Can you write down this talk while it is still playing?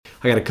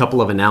I got a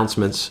couple of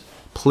announcements.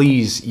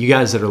 Please, you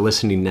guys that are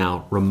listening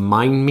now,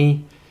 remind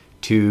me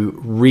to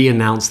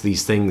re-announce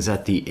these things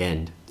at the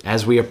end.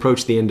 As we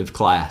approach the end of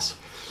class,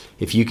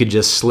 if you could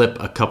just slip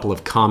a couple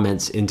of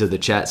comments into the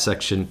chat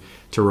section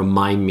to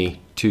remind me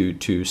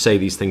to say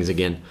these things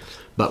again.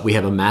 But we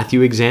have a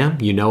Matthew exam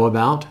you know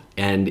about,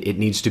 and it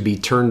needs to be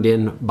turned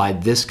in by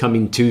this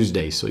coming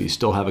Tuesday, so you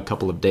still have a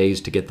couple of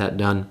days to get that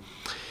done.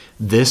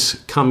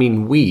 This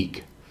coming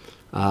week,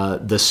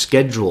 the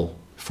schedule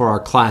for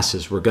our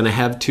classes, we're going to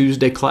have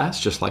Tuesday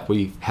class, just like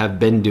we have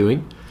been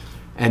doing.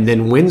 And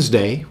then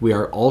Wednesday, we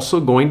are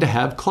also going to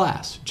have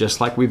class, just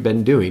like we've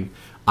been doing.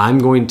 I'm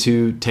going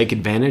to take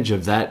advantage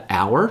of that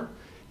hour.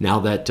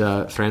 Now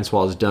that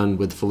Francois is done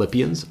with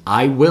Philippians,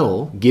 I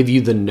will give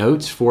you the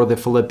notes for the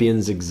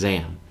Philippians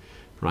exam,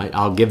 right?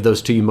 I'll give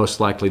those to you most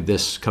likely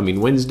this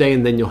coming Wednesday,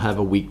 and then you'll have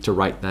a week to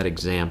write that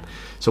exam.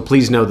 So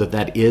please know that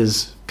that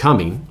is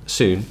coming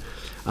soon.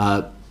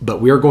 But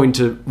we are going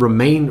to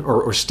remain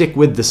or stick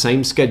with the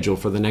same schedule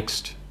for the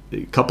next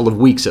couple of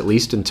weeks at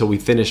least until we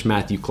finish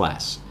Matthew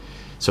class.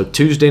 So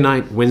Tuesday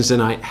night, Wednesday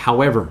night.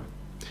 However,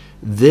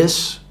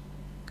 this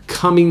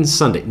coming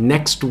Sunday,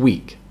 next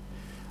week,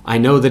 I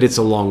know that it's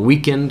a long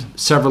weekend.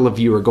 Several of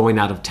you are going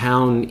out of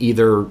town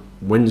either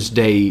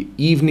Wednesday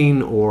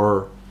evening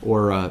or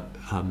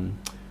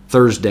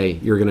Thursday.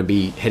 You're going to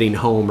be heading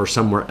home or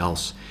somewhere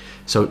else.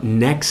 So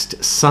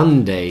next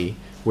Sunday,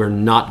 we're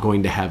not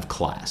going to have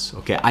class.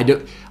 Okay, I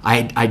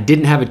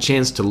didn't have a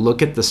chance to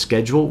look at the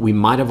schedule. We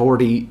might have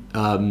already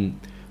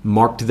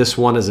marked this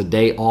one as a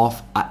day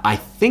off. I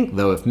think,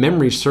 though, if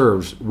memory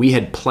serves, we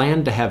had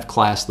planned to have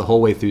class the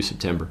whole way through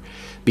September.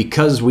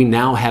 Because we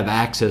now have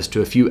access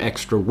to a few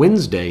extra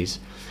Wednesdays,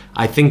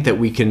 I think that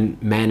we can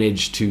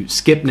manage to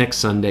skip next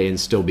Sunday and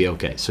still be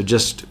okay. So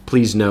just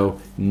please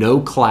know, no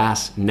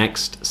class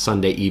next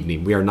Sunday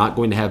evening. We are not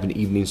going to have an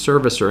evening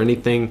service or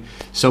anything.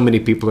 So many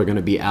people are going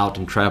to be out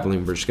and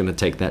traveling. We're just going to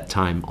take that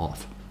time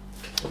off.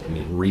 Let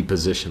me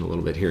reposition a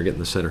little bit here, get in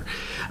the center.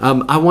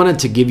 I wanted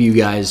to give you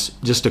guys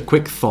just a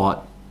quick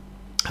thought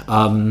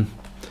on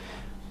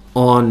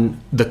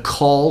the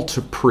call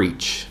to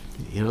preach.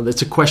 You know,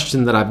 that's a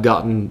question that I've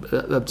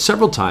gotten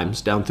several times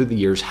down through the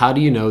years. How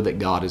do you know that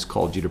God has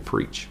called you to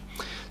preach?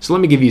 So let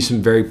me give you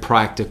some very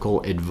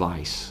practical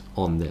advice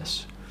on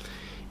this.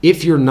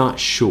 If you're not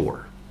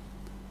sure,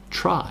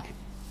 try.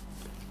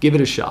 Give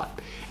it a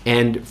shot.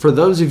 And for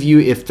those of you,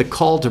 if the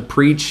call to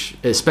preach,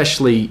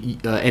 especially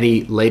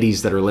any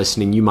ladies that are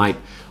listening, you might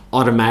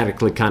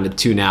automatically kind of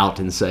tune out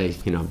and say,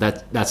 you know,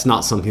 that's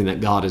not something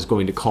that God is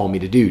going to call me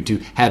to do, to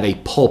have a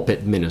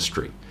pulpit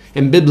ministry.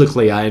 And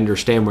biblically, I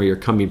understand where you're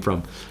coming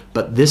from,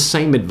 but this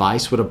same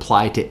advice would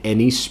apply to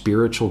any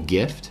spiritual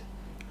gift,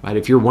 right?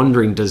 If you're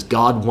wondering, does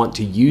God want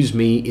to use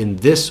me in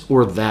this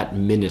or that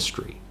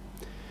ministry?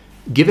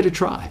 Give it a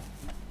try.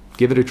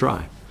 Give it a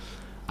try.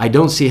 I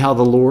don't see how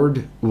the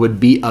Lord would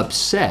be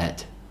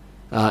upset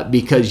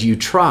because you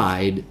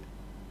tried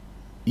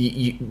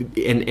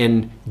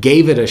and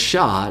gave it a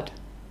shot.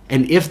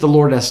 And if the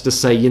Lord has to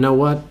say, you know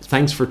what,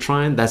 thanks for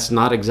trying, that's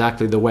not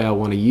exactly the way I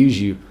want to use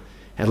you,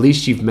 at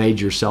least you've made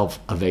yourself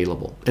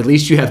available. At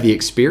least you have the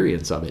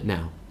experience of it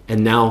now.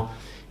 And now,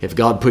 if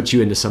God puts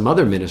you into some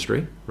other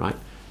ministry, right,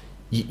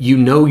 you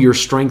know your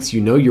strengths, you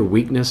know your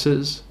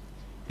weaknesses,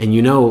 and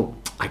you know,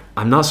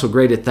 I'm not so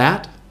great at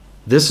that.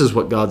 This is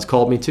what God's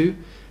called me to.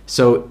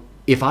 So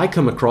if I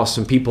come across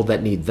some people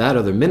that need that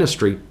other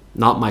ministry,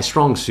 not my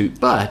strong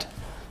suit, but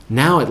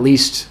now at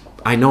least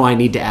I know I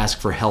need to ask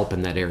for help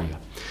in that area.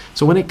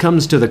 So when it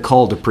comes to the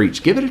call to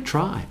preach, give it a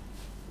try,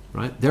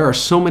 right? There are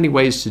so many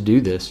ways to do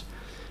this.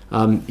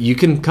 You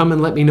can come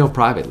and let me know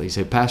privately.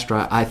 Say,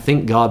 Pastor, I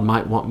think God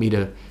might want me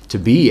to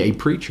be a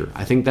preacher.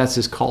 I think that's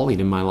His calling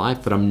in my life,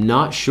 but I'm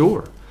not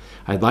sure.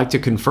 I'd like to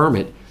confirm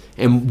it.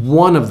 And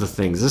one of the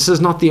things, this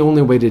is not the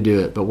only way to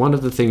do it, but one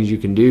of the things you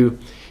can do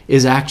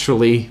is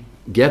actually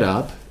get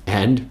up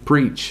and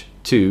preach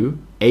to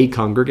a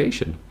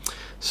congregation.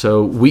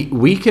 So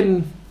we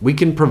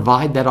can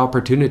provide that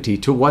opportunity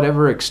to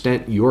whatever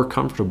extent you're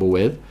comfortable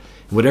with,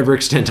 whatever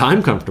extent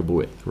I'm comfortable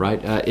with,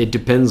 right? It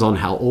depends on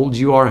how old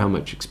you are, how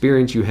much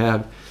experience you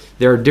have.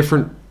 There are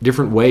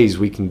different ways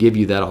we can give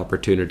you that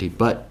opportunity.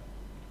 But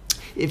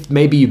if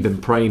maybe you've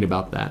been praying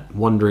about that,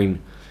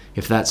 wondering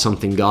if that's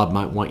something God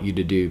might want you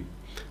to do,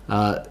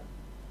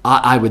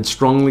 I would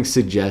strongly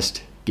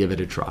suggest give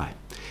it a try.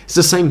 It's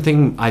the same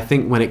thing, I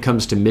think, when it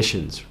comes to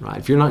missions, right?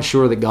 If you're not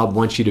sure that God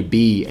wants you to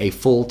be a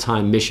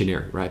full-time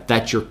missionary, right?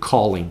 That's your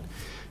calling,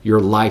 your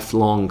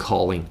lifelong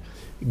calling.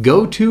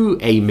 Go to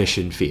a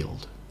mission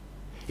field.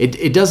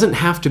 It doesn't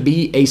have to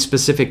be a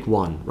specific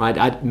one,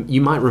 right?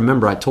 You might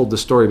remember I told the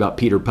story about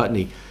Peter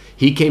Putney.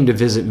 He came to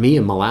visit me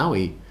in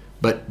Malawi,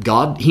 but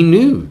God, he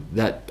knew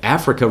that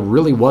Africa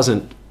really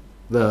wasn't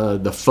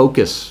the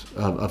focus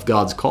of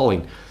God's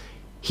calling.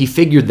 He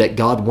figured that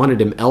God wanted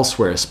him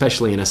elsewhere,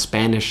 especially in a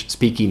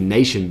Spanish-speaking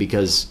nation,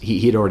 because he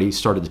had already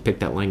started to pick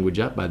that language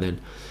up by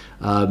then.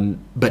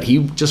 But he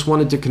just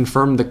wanted to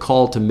confirm the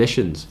call to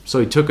missions. So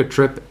he took a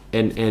trip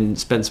and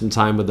spent some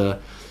time with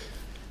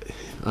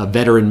a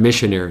veteran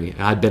missionary.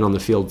 I'd been on the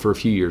field for a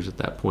few years at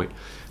that point.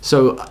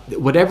 So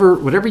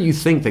whatever you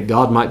think that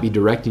God might be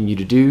directing you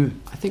to do,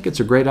 I think it's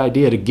a great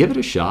idea to give it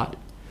a shot.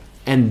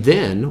 And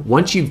then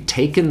once you've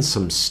taken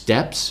some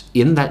steps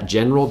in that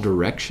general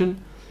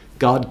direction,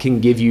 God can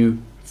give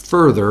you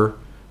further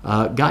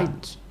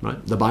guidance.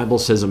 Right? The Bible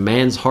says, a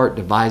man's heart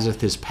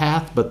deviseth his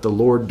path, but the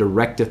Lord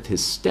directeth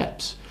his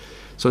steps.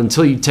 So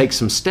until you take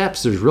some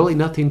steps, there's really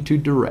nothing to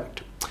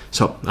direct.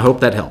 So I hope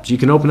that helps. You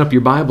can open up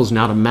your Bibles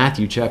now to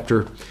Matthew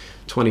chapter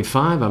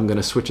 25. I'm going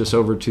to switch us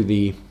over to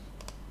the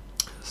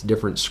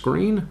different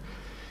screen.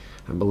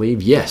 I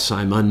believe, yes,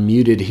 I'm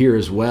unmuted here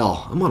as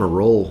well. I'm on a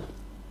roll.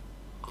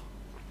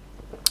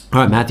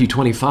 All right, Matthew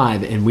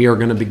 25, and we are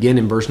going to begin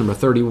in verse number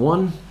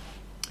 31.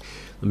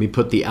 Let me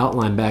put the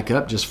outline back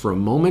up just for a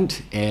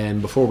moment,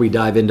 and before we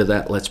dive into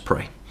that, let's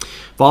pray.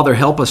 Father,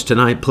 help us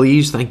tonight,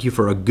 please. Thank you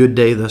for a good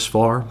day thus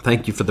far.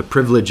 Thank you for the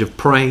privilege of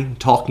praying,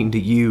 talking to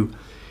you,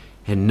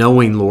 and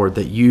knowing, Lord,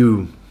 that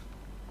you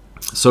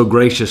so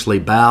graciously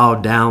bow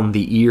down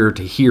the ear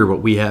to hear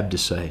what we have to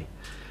say.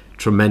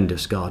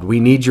 Tremendous, God. We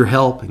need your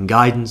help and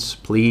guidance,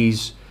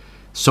 please.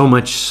 So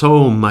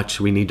much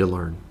we need to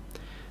learn.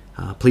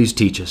 Please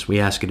teach us. We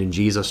ask it in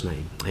Jesus'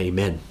 name.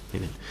 Amen.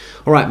 Amen.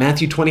 All right,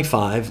 Matthew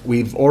 25.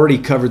 We've already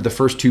covered the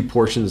first two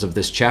portions of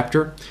this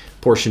chapter.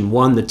 Portion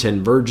 1, the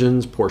 10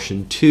 virgins.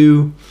 Portion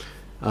 2,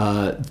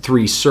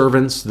 3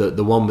 servants.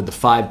 The one with the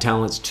 5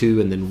 talents, 2,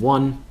 and then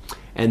 1.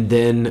 And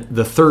then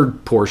the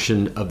third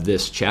portion of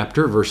this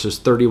chapter, verses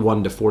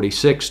 31 to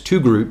 46, 2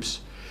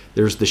 groups.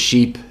 There's the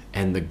sheep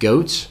and the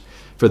goats.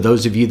 For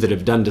those of you that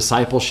have done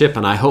discipleship,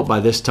 and I hope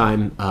by this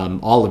time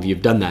all of you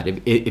have done that.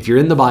 If you're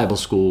in the Bible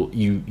school,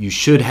 you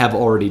should have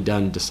already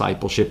done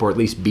discipleship, or at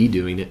least be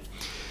doing it.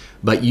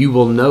 But you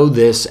will know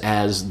this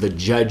as the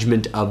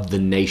judgment of the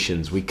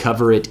nations. We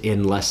cover it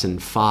in lesson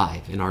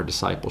 5 in our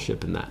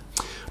discipleship in that.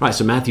 All right,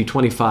 so Matthew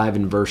 25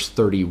 and verse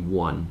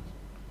 31.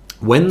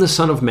 When the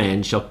Son of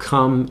Man shall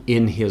come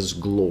in his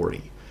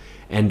glory,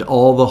 and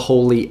all the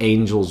holy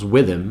angels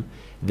with him,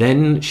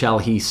 then shall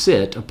he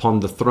sit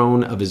upon the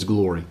throne of his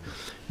glory.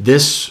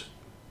 This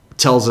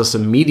tells us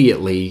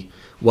immediately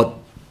what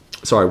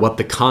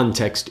the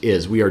context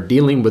is. We are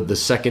dealing with the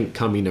second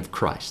coming of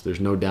Christ. There's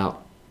no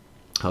doubt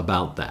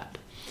about that.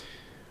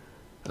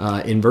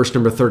 In verse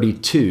number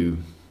 32,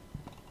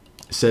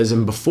 it says,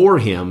 and before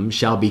him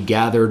shall be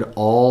gathered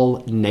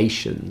all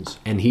nations,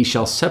 and he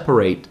shall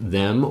separate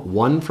them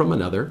one from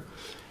another,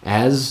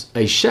 as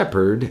a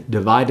shepherd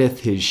divideth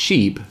his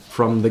sheep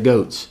from the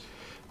goats.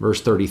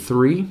 Verse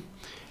 33,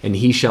 and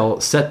he shall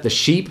set the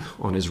sheep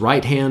on his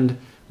right hand,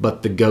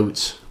 but the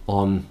goats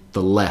on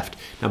the left.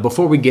 Now,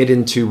 before we get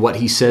into what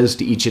he says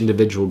to each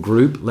individual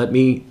group, let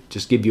me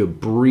just give you a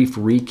brief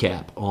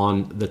recap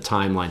on the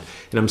timeline.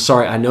 And I'm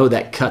sorry, I know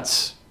that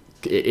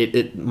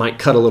it might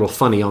cut a little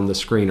funny on the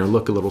screen or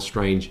look a little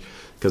strange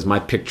because my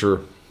picture,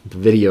 the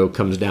video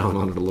comes down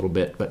on it a little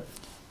bit, but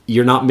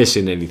you're not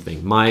missing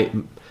anything. My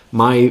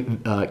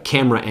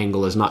camera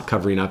angle is not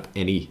covering up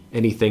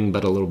anything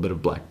but a little bit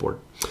of blackboard.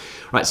 All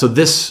right, so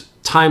this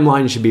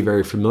timeline should be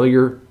very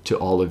familiar to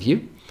all of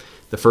you.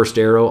 The first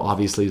arrow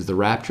obviously is the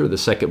rapture. The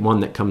second one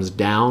that comes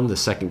down, the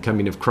second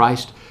coming of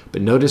Christ.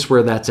 But notice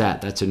where that's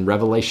at. That's in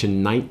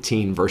Revelation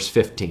 19, verse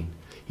 15.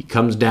 He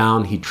comes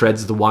down, he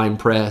treads the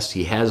winepress,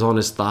 he has on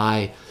his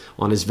thigh,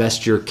 on his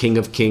vesture, King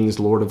of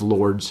Kings, Lord of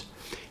Lords.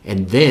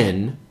 And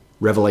then,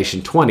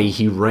 Revelation 20,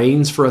 he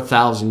reigns for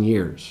 1,000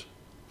 years.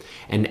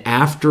 And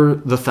after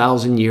the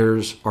 1,000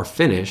 years are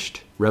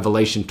finished,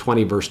 Revelation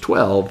 20, verse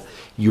 12,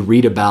 you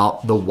read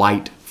about the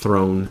white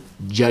throne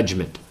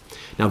judgment.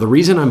 Now, the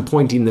reason I'm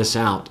pointing this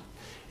out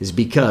is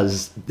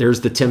because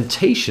there's the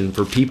temptation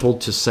for people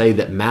to say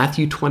that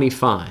Matthew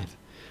 25,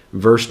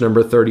 verse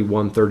number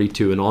 31,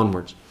 32, and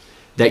onwards,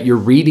 that you're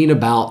reading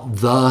about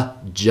the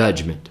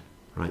judgment.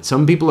 Right?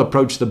 Some people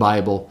approach the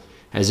Bible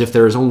as if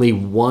there is only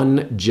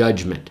one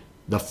judgment,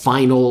 the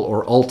final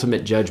or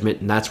ultimate judgment,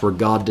 and that's where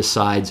God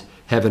decides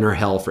heaven or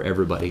hell for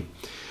everybody.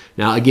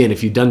 Now, again,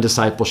 if you've done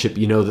discipleship,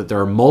 you know that there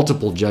are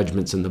multiple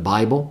judgments in the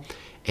Bible,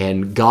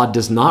 and God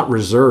does not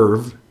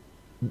reserve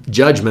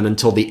judgment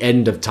until the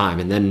end of time,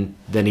 and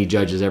then he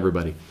judges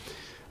everybody.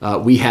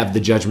 We have the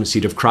judgment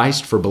seat of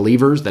Christ for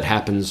believers that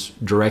happens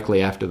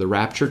directly after the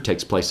rapture,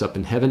 takes place up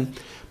in heaven.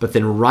 But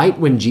then right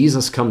when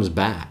Jesus comes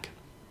back,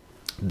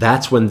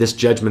 that's when this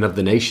judgment of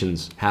the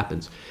nations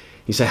happens.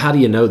 You say, how do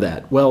you know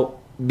that? Well,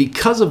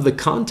 because of the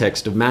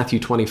context of Matthew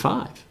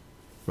 25,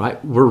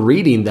 right? We're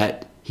reading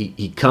that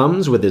he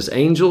comes with his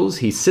angels.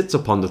 He sits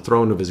upon the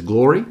throne of his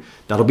glory.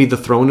 That'll be the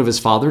throne of his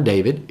father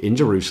David in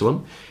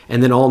Jerusalem.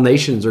 And then all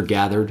nations are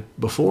gathered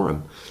before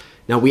him.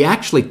 Now, we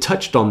actually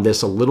touched on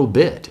this a little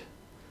bit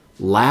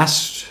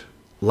last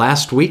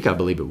week, I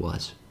believe it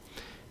was,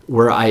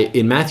 where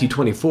in Matthew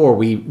 24,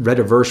 we read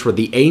a verse where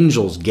the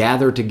angels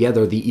gather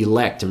together the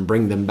elect and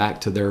bring them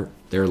back to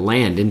their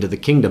land, into the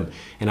kingdom.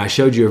 And I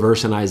showed you a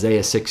verse in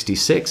Isaiah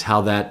 66, how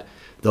that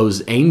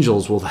those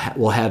angels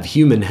will have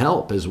human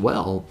help as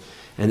well.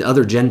 And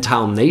other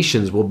Gentile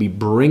nations will be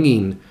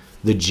bringing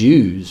the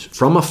Jews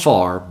from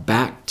afar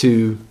back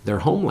to their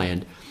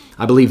homeland,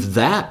 I believe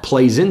that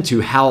plays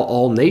into how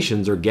all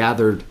nations are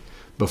gathered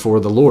before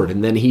the Lord.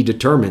 And then he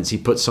determines, he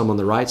puts some on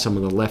the right, some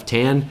on the left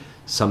hand,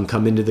 some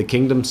come into the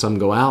kingdom, some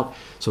go out.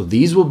 So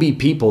these will be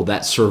people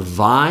that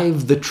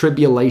survive the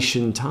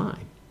tribulation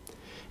time.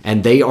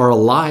 And they are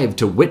alive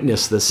to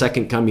witness the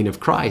second coming of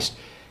Christ.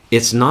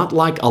 It's not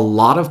like a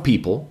lot of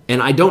people,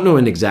 and I don't know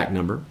an exact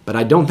number, but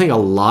I don't think a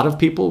lot of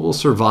people will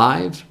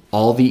survive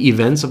all the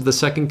events of the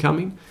second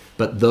coming.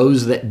 But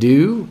those that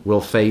do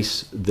will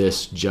face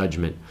this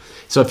judgment.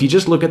 So if you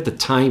just look at the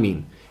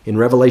timing in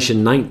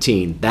Revelation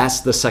 19,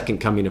 that's the second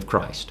coming of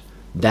Christ.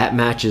 That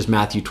matches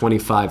Matthew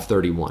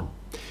 25:31.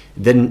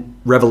 Then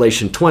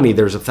Revelation 20,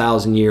 there's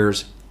 1,000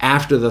 years.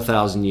 After the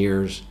 1,000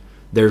 years,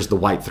 there's the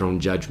white throne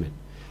judgment.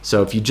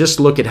 So if you just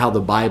look at how the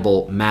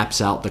Bible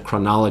maps out the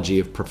chronology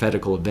of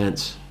prophetical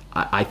events,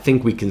 I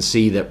think we can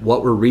see that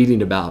what we're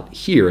reading about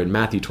here in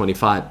Matthew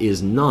 25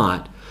 is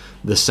not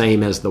the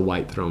same as the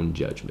white throne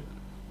judgment.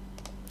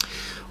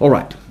 All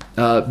right,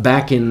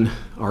 back in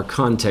our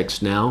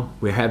context now,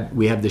 we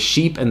have the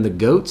sheep and the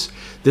goats.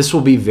 This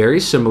will be very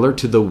similar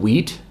to the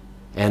wheat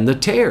and the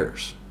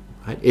tares.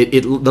 Right?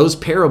 Those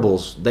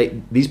parables,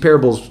 these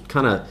parables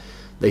kind of,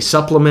 they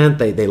supplement,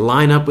 they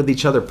line up with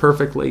each other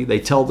perfectly. They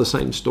tell the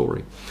same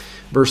story.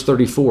 Verse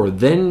 34,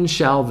 then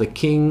shall the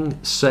king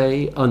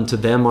say unto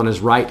them on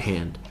his right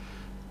hand,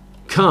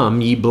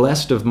 come, ye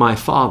blessed of my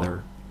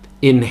Father,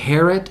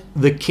 inherit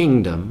the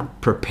kingdom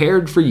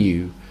prepared for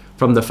you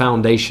from the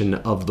foundation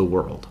of the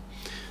world.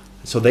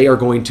 So they are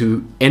going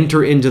to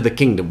enter into the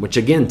kingdom, which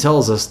again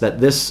tells us that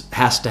this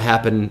has to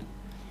happen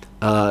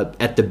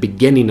at the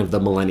beginning of the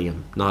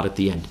millennium, not at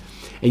the end.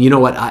 And you know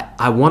what?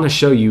 I want to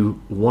show you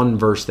one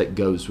verse that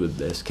goes with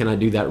this. Can I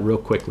do that real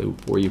quickly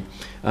for you?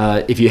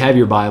 If you have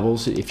your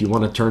Bibles, if you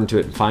want to turn to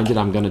it and find it,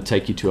 I'm going to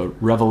take you to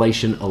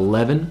Revelation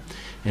 11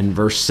 and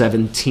verse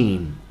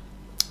 17.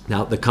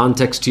 Now, the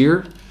context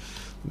here,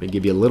 let me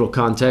give you a little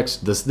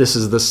context. This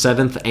is the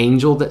seventh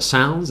angel that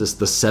sounds. It's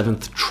the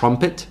seventh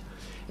trumpet.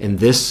 And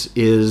this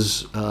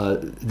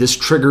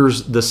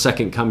triggers the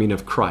second coming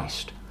of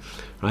Christ.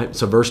 Right?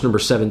 So verse number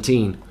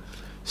 17,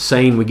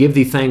 saying, we give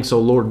thee thanks, O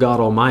Lord God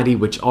Almighty,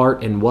 which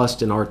art and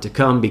wast and art to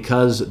come,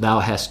 because thou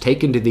hast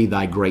taken to thee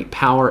thy great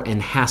power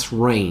and hast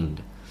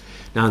reigned.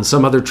 Now in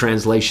some other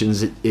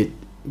translations,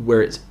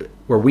 where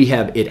we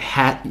have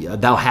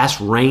thou hast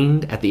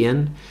reigned at the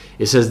end,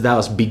 it says thou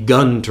hast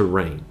begun to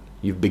reign.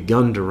 You've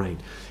begun to reign,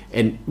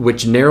 and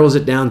which narrows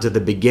it down to the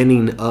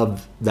beginning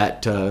of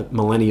that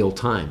millennial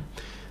time.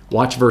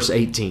 Watch verse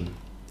 18.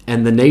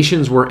 And the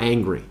nations were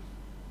angry.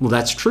 Well,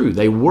 that's true.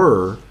 They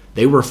were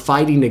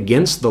fighting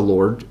against the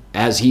Lord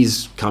as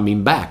he's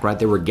coming back, right?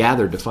 They were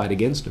gathered to fight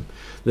against him.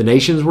 The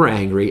nations were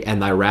angry,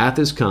 and thy wrath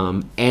is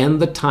come,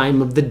 and the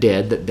time of the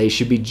dead, that they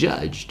should be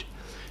judged.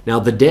 Now,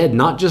 the dead,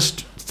 not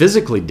just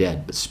physically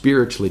dead, but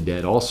spiritually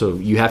dead. Also,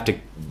 you have to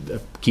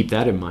keep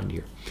that in mind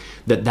here.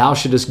 That thou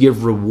shouldest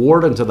give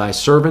reward unto thy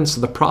servants,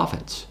 the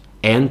prophets,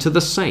 and to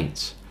the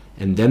saints,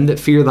 and them that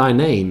fear thy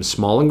name,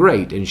 small and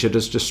great, and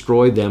shouldest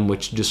destroy them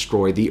which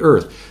destroy the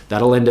earth.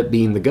 That'll end up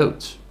being the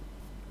goats.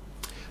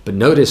 But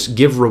notice,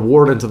 give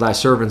reward unto thy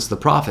servants, the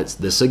prophets.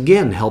 This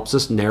again helps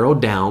us narrow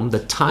down the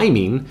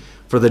timing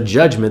for the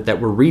judgment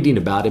that we're reading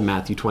about in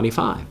Matthew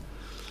 25.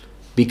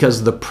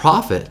 Because the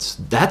prophets,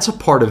 that's a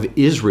part of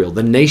Israel,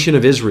 the nation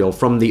of Israel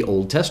from the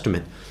Old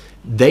Testament.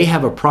 They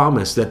have a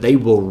promise that they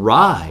will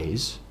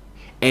rise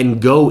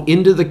and go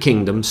into the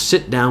kingdom,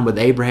 sit down with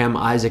Abraham,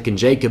 Isaac, and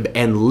Jacob,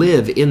 and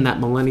live in that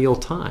millennial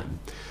time.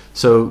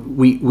 So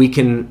we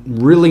can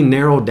really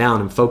narrow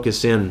down and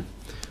focus in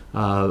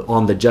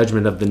on the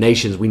judgment of the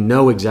nations. We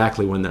know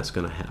exactly when that's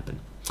going to happen.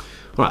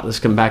 All right, let's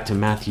come back to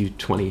Matthew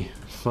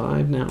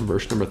 25 now,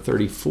 verse number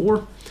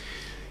 34.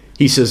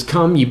 He says,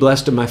 come, ye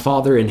blessed of my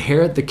Father,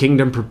 inherit the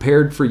kingdom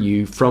prepared for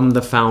you from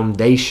the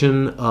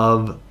foundation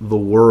of the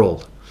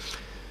world.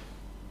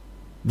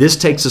 This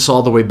takes us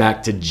all the way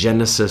back to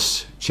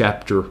Genesis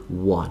chapter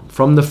 1.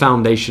 From the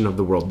foundation of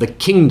the world, the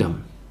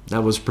kingdom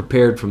that was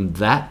prepared from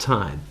that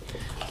time.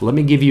 Let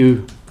me give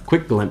you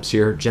quick glimpse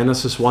here.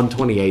 Genesis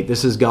 1:28.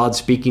 This is God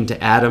speaking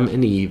to Adam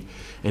and Eve.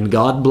 And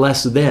God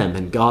blessed them,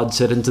 and God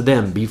said unto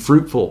them, be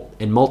fruitful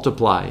and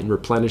multiply and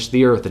replenish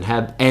the earth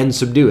and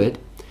subdue it,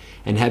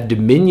 and have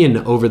dominion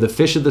over the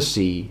fish of the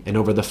sea and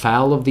over the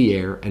fowl of the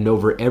air and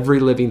over every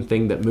living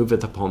thing that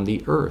moveth upon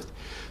the earth.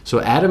 So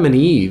Adam and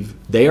Eve,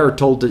 they are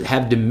told to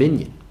have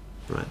dominion.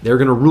 Right? They're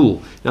going to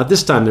rule. Now at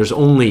this time there's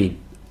only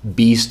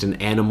beasts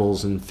and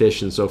animals and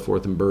fish and so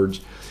forth and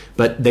birds,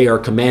 but they are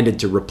commanded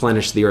to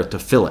replenish the earth, to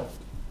fill it.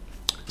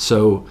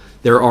 So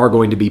there are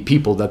going to be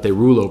people that they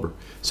rule over.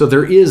 So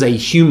there is a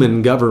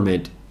human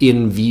government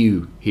in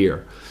view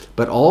here.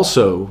 But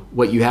also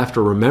what you have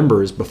to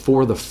remember is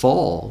before the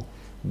fall,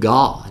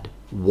 God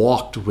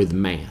walked with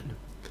man.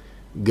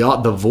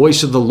 God, the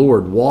voice of the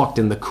Lord walked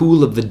in the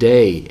cool of the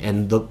day,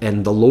 and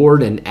the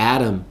Lord and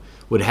Adam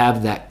would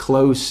have that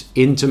close,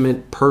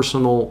 intimate,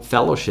 personal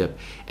fellowship.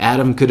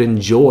 Adam could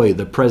enjoy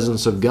the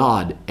presence of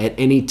God at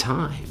any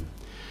time.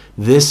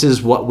 This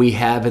is what we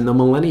have in the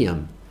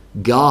millennium.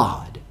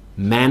 God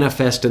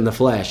manifest in the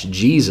flesh,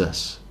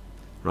 Jesus,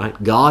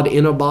 right? God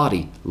in a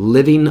body,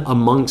 living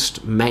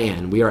amongst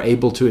man. We are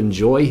able to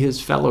enjoy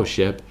his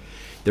fellowship.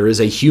 There is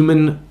a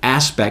human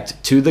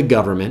aspect to the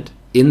government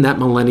in that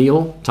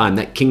millennial time,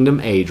 that kingdom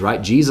age,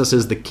 right? Jesus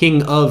is the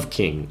King of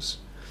kings.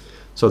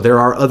 So there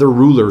are other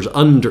rulers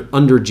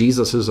under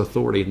Jesus'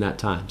 authority in that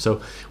time.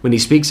 So when he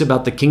speaks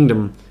about the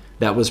kingdom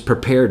that was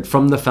prepared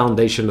from the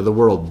foundation of the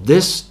world,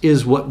 this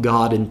is what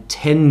God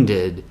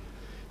intended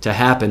to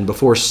happen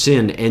before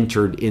sin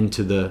entered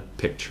into the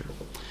picture.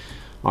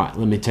 All right,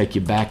 let me take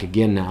you back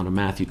again now to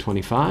Matthew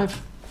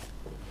 25.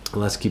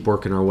 Let's keep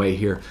working our way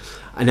here.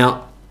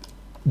 Now,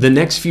 the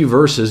next few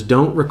verses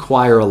don't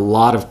require a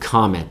lot of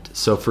comment.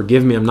 So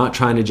forgive me, I'm not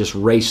trying to just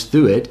race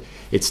through it.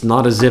 It's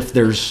not as if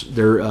there's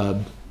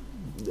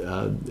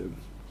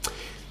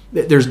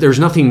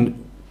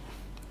nothing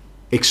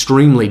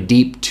extremely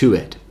deep to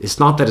it. It's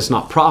not that it's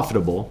not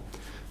profitable,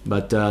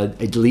 but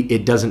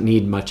it doesn't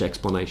need much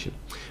explanation.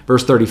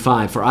 Verse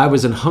 35, for I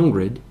was an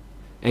hungered,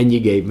 and you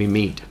gave me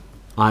meat.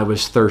 I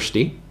was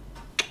thirsty,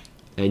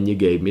 and you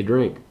gave me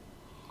drink.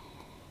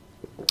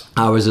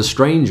 I was a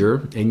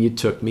stranger, and you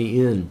took me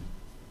in.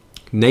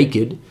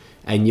 Naked,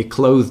 and you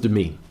clothed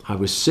me. I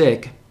was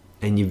sick,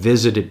 and you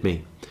visited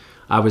me.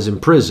 I was in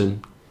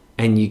prison,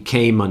 and you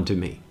came unto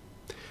me.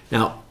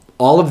 Now,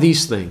 all of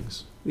these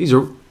things,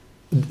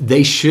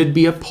 they should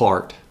be a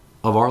part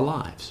of our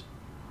lives.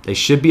 They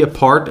should be a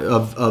part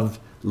of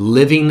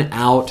living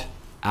out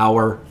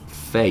our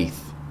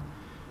faith.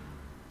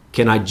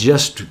 Can I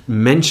just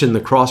mention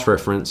the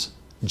cross-reference,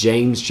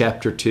 James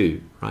chapter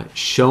 2, right?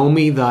 Show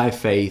me thy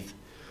faith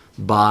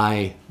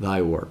by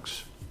thy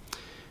works.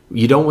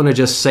 You don't want to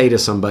just say to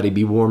somebody,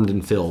 be warmed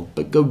and filled,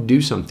 but go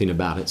do something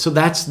about it. So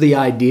that's the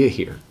idea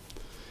here.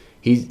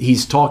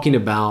 He's talking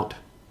about,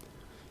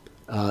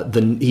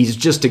 he's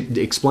just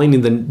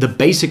explaining the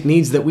basic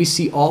needs that we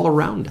see all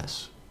around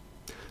us.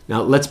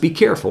 Now, let's be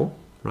careful,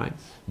 right?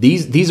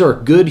 These are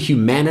good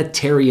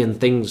humanitarian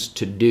things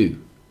to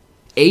do.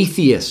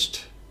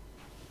 Atheists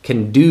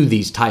can do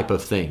these type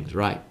of things,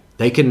 right?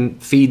 They can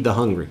feed the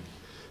hungry.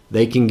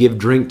 They can give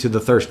drink to the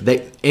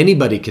thirsty.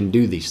 Anybody can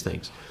do these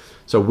things.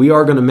 So we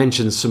are going to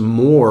mention some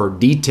more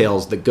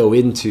details that go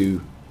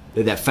into,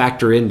 that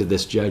factor into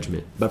this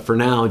judgment. But for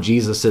now,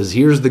 Jesus says,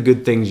 here's the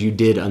good things you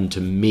did unto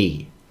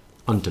me.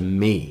 Unto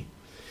me.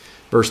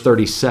 Verse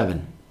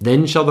 37,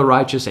 then shall the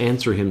righteous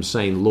answer him,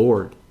 saying,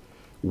 Lord,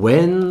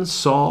 when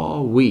saw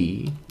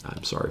we,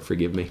 I'm sorry,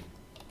 forgive me.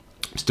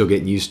 I'm still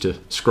getting used to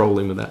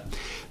scrolling with that.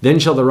 Then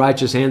shall the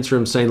righteous answer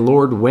him, saying,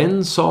 Lord,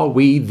 when saw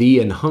we thee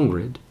an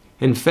hungered,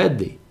 and fed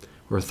thee,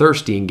 or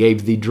thirsty, and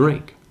gave thee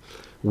drink?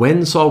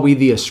 When saw we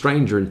thee a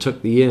stranger, and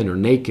took thee in, or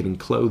naked, and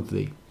clothed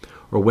thee?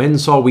 Or when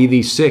saw we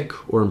thee sick,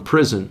 or in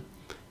prison,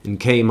 and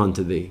came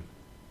unto thee?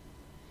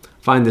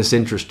 Find this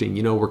interesting.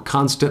 You know, we're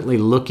constantly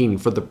looking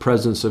for the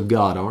presence of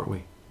God, aren't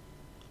we?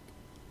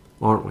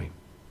 Aren't we?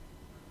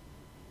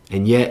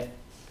 And yet,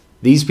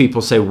 these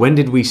people say, when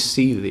did we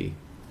see thee?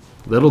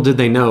 Little did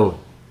they know,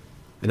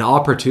 an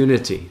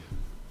opportunity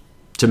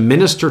to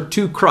minister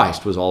to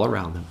Christ was all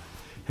around them.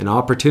 An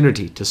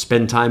opportunity to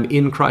spend time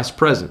in Christ's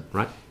presence,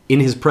 right?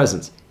 In his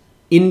presence.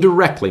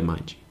 Indirectly,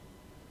 mind you.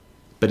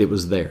 But it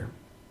was there.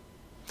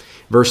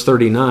 Verse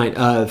 40,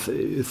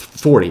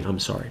 I'm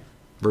sorry.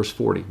 Verse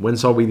 40, when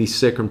saw we thee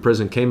sick or in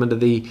prison, came unto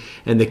thee?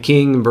 And the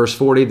king, verse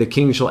 40, the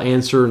king shall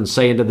answer and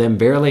say unto them,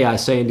 verily I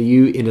say unto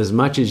you,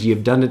 inasmuch as ye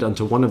have done it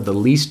unto one of the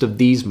least of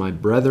these, my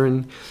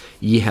brethren,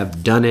 ye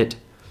have done it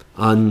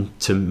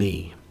unto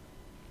me.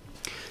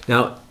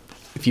 Now,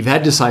 if you've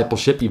had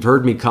discipleship, you've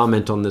heard me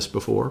comment on this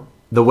before.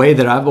 The way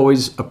that I've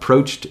always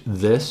approached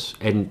this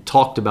and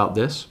talked about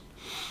this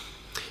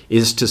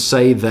is to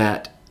say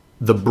that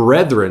the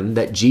brethren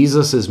that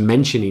Jesus is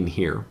mentioning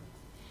here,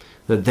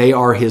 that they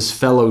are his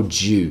fellow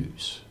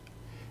Jews,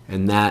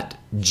 and that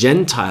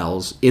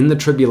Gentiles in the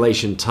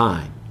tribulation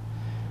time,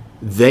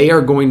 they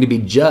are going to be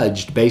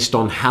judged based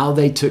on how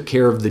they took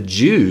care of the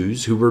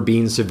Jews who were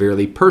being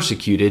severely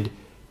persecuted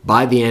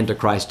by the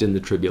Antichrist in the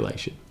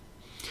tribulation.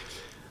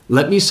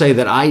 Let me say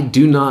that I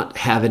do not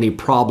have any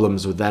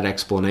problems with that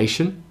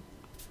explanation,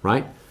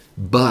 right?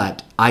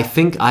 But I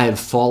think I have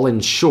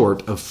fallen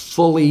short of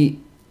fully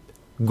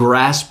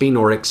grasping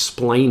or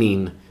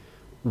explaining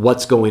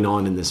what's going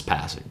on in this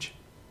passage,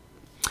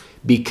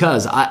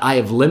 because I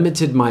have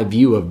limited my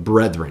view of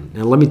brethren.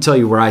 And let me tell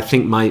you where I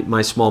think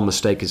my small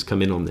mistake has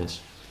come in on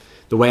this.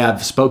 The way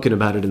I've spoken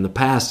about it in the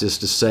past is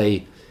to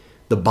say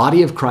the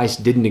body of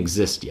Christ didn't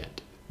exist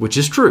yet, which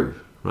is true,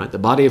 right? The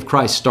body of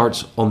Christ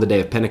starts on the day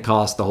of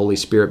Pentecost. The Holy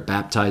Spirit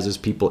baptizes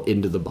people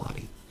into the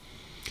body.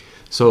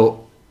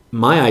 So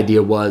my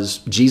idea was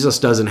Jesus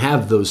doesn't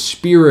have those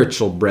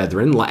spiritual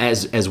brethren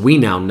as we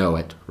now know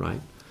it,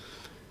 right?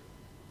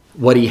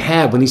 What he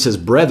had, when he says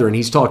brethren,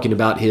 he's talking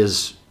about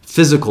his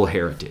physical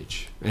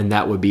heritage, and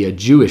that would be a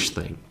Jewish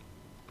thing.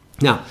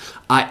 Now,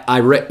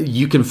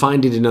 you can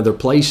find it in other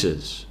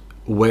places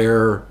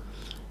where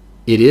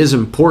it is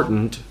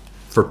important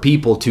for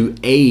people to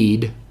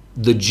aid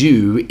the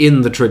Jew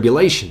in the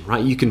tribulation,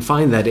 right? You can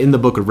find that in the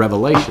book of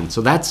Revelation.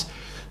 So that's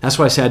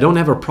why I say I don't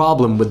have a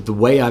problem with the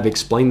way I've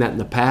explained that in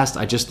the past.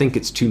 I just think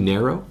it's too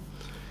narrow.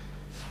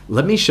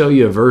 Let me show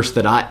you a verse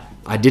that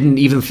I didn't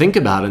even think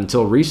about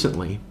until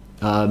recently.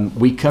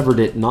 We covered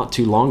it not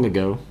too long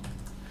ago.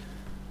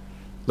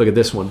 Look at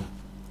this one.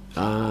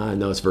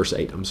 No, it's verse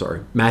 8. I'm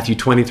sorry. Matthew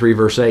 23,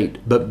 verse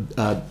 8.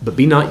 But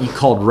be not ye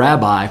called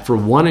rabbi, for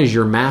one is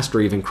your master,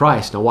 even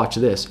Christ. Now watch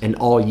this. And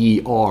all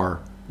ye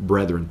are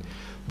brethren.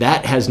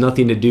 That has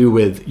nothing to do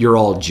with you're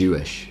all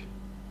Jewish.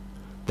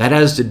 That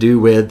has to do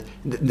with,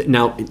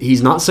 now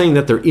he's not saying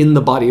that they're in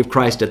the body of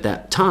Christ at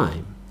that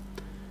time,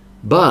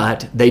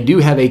 but they do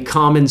have a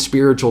common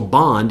spiritual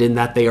bond in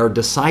that they are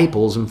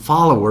disciples and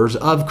followers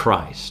of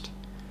Christ.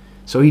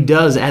 So he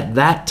does at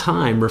that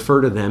time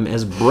refer to them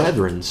as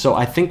brethren. So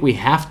I think we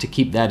have to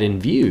keep that in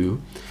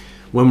view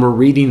when we're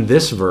reading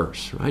this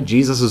verse, right?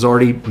 Jesus has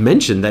already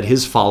mentioned that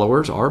his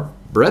followers are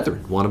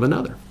brethren, one of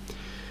another.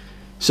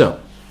 So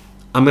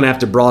I'm going to have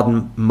to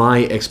broaden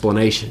my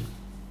explanation.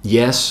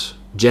 Yes,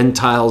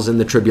 Gentiles in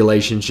the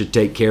tribulation should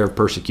take care of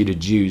persecuted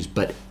Jews,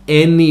 but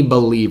any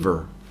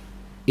believer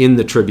in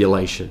the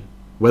tribulation,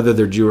 whether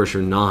they're Jewish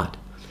or not,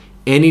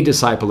 any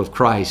disciple of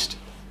Christ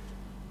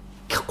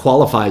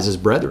qualifies as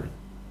brethren.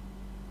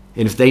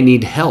 And if they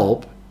need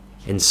help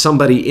and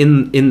somebody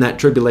in that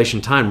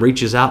tribulation time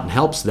reaches out and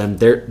helps them,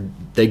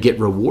 they get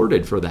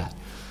rewarded for that.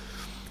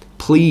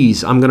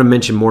 Please, I'm going to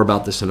mention more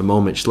about this in a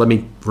moment. Just let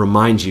me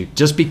remind you,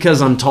 just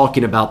because I'm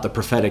talking about the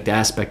prophetic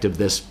aspect of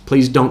this,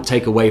 please don't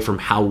take away from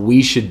how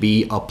we should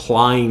be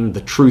applying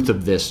the truth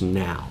of this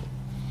now.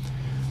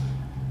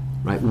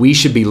 Right? We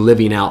should be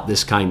living out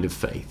this kind of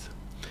faith.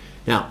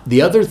 Now,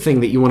 the other thing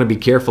that you want to be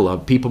careful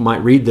of, people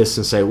might read this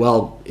and say,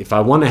 well, if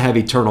I want to have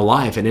eternal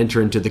life and enter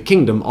into the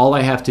kingdom, all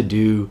I have to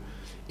do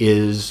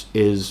is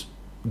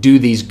do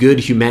these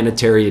good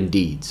humanitarian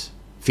deeds.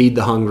 Feed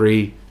the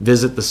hungry,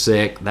 visit the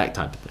sick, that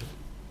type of thing.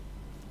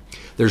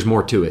 There's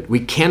more to it. We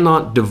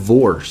cannot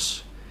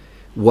divorce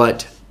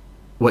what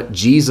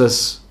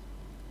Jesus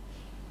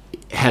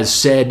has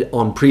said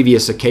on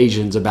previous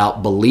occasions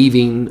about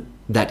believing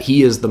that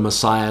he is the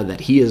Messiah,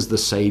 that he is the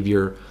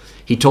Savior.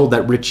 He told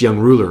that rich young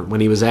ruler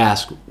when he was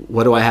asked,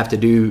 what do I have to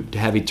do to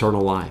have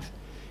eternal life?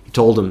 He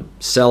told him,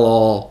 sell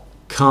all,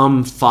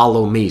 come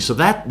follow me. So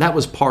that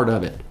was part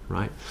of it,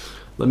 right?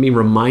 Let me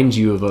remind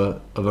you of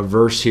a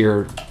verse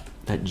here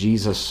that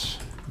Jesus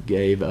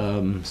gave.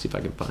 See if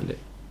I can find it.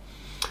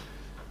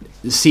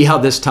 See how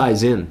this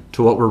ties in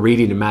to what we're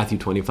reading in Matthew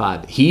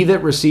 25. He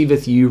that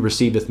receiveth you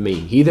receiveth me.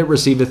 He that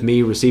receiveth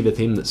me receiveth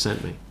him that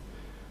sent me.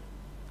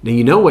 Now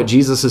you know what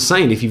Jesus is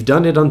saying. If you've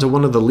done it unto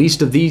one of the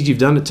least of these, you've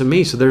done it to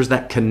me. So there's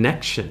that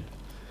connection.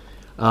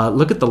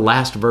 Look at the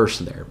last verse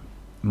there.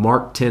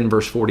 Matthew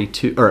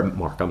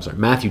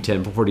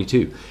 10,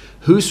 42.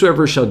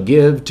 Whosoever shall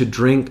give to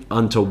drink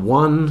unto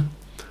one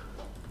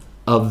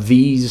of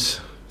these,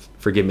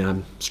 forgive me,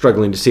 I'm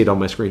struggling to see it on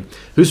my screen.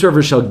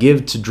 Whosoever shall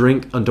give to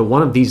drink unto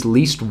one of these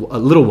least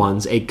little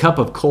ones a cup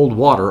of cold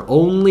water,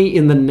 only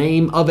in the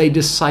name of a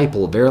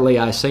disciple, verily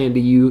I say unto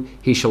you,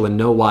 he shall in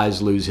no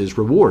wise lose his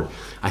reward.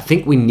 I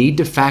think we need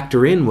to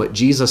factor in what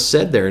Jesus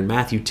said there in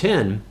Matthew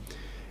 10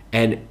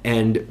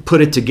 and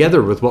put it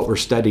together with what we're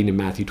studying in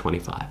Matthew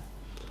 25.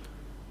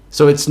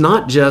 So it's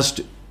not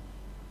just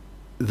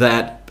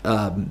that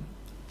I'm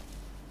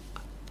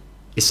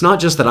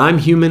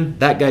human,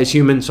 that guy's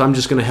human, so I'm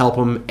just going to help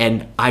him,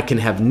 and I can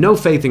have no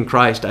faith in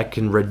Christ. I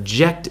can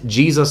reject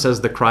Jesus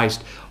as the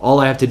Christ. All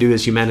I have to do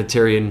is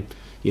humanitarian,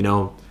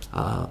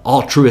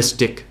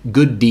 altruistic,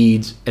 good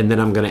deeds, and then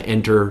I'm going to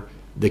enter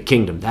the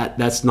kingdom.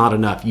 That's not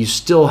enough. You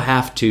still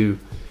have to.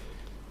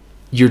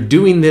 You're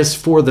doing this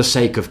for the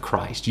sake of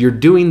Christ. You're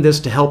doing this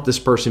to help this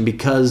person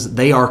because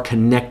they are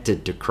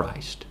connected to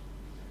Christ.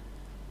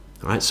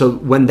 All right, so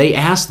when they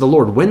asked the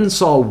Lord, when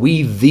saw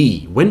we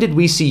thee? When did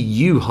we see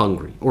you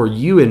hungry or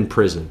you in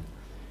prison?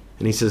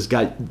 And he says,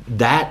 God,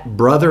 that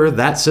brother,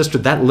 that sister,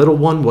 that little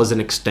one was an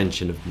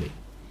extension of me.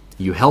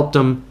 You helped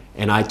them,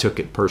 and I took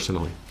it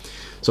personally.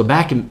 So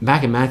back in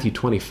Matthew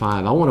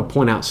 25, I want to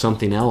point out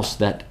something else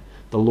that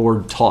the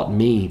Lord taught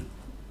me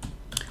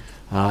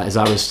as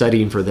I was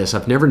studying for this.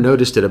 I've never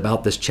noticed it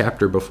about this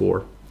chapter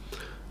before.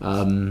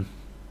 Okay,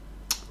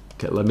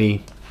 let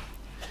me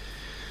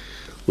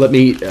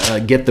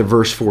get the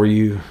verse for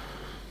you.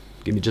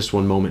 Give me just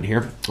one moment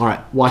here. All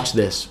right, watch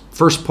this.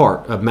 First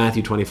part of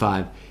Matthew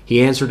 25.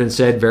 He answered and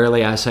said,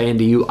 verily I say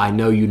unto you, I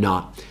know you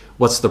not.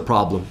 What's the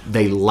problem?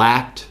 They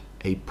lacked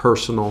a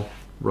personal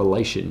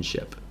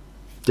relationship,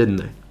 didn't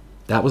they?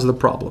 That was the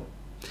problem.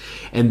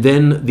 And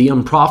then the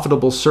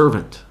unprofitable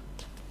servant,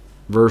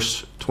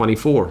 verse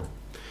 24.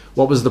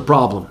 What was the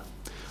problem?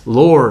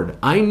 Lord,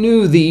 I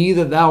knew thee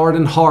that thou art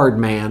an hard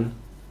man.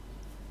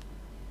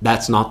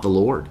 That's not the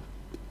Lord.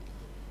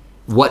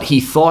 What he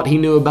thought he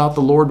knew about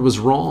the Lord was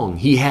wrong.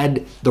 He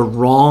had the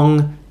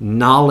wrong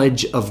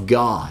knowledge of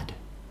God.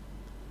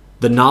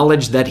 The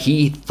knowledge that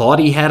he thought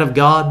he had of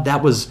God,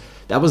 that was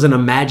an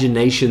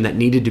imagination that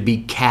needed to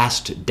be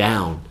cast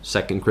down.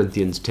 2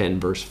 Corinthians 10,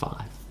 verse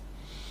 5.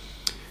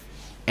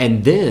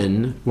 And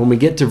then when we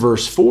get to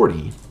verse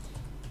 40,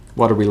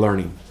 what are we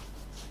learning?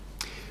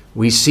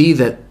 We see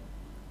that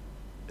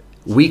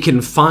we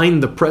can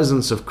find the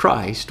presence of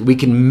Christ. We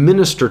can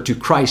minister to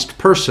Christ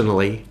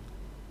personally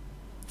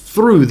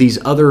through these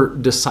other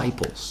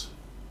disciples.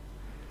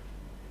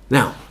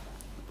 Now,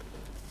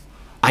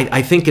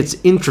 I think it's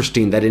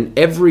interesting that in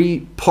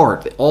every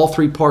part, all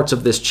three parts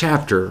of this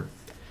chapter,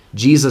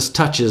 Jesus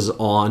touches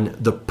on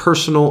the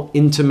personal,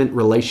 intimate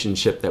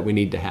relationship that we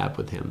need to have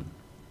with him.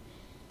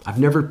 I've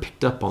never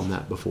picked up on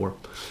that before.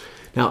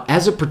 Now,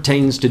 as it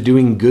pertains to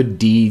doing good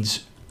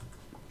deeds,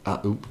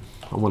 I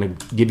want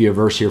to give you a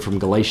verse here from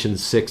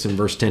Galatians 6 and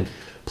verse 10.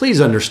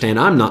 Please understand,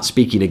 I'm not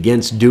speaking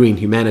against doing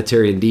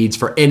humanitarian deeds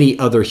for any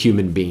other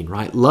human being,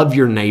 right? Love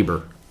your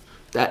neighbor.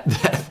 That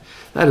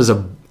is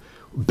a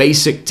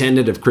basic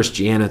tenet of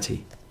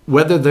Christianity.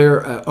 Whether they're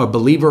a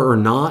believer or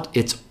not,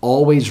 it's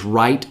always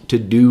right to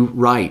do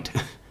right.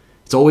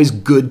 It's always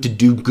good to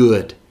do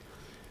good.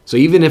 So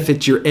even if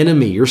it's your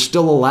enemy, you're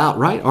still allowed,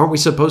 right? Aren't we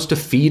supposed to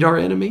feed our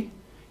enemy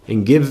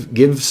and give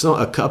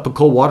a cup of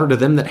cold water to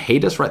them that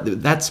hate us, right?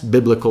 That's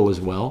biblical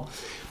as well.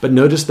 But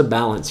notice the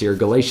balance here.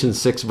 Galatians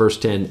 6 verse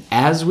 10,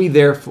 as we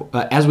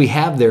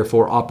have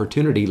therefore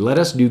opportunity, let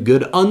us do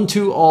good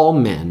unto all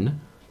men.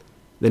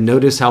 Then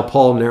notice how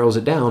Paul narrows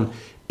it down,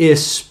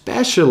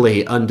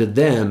 especially unto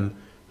them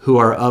who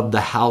are of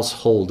the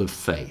household of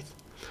faith.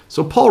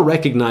 So Paul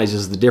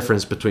recognizes the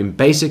difference between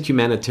basic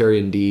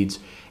humanitarian deeds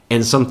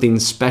and something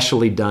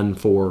specially done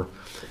for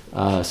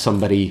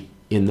somebody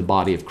in the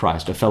body of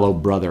Christ, a fellow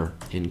brother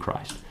in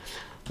Christ.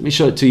 Let me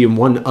show it to you in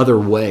one other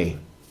way.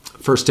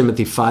 1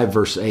 Timothy 5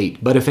 verse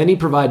 8, but if any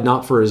provide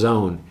not for his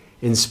own,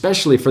 and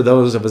especially for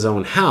those of his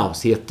own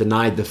house, he hath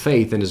denied the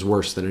faith and is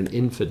worse than an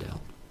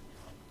infidel.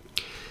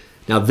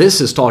 Now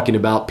this is talking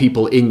about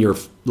people in your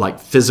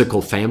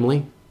physical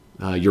family,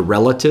 your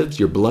relatives,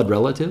 your blood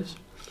relatives.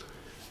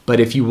 But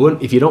if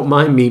you don't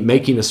mind me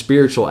making a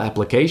spiritual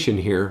application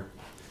here,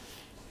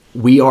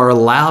 we are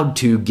allowed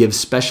to give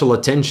special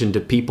attention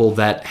to people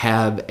that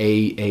have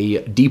a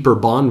deeper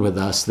bond with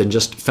us than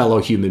just fellow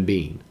human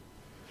being.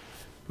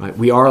 Right?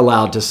 We are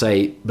allowed to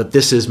say, but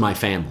this is my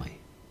family,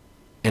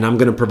 and I'm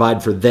going to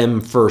provide for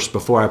them first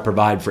before I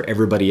provide for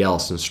everybody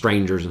else and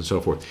strangers and so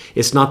forth.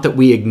 It's not that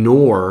we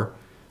ignore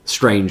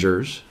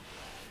strangers,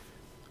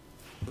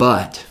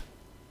 but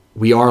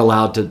we are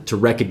allowed to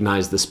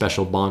recognize the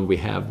special bond we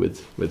have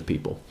with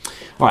people.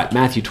 All right,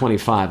 Matthew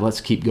 25.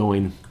 Let's keep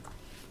going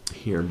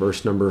here.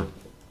 Verse number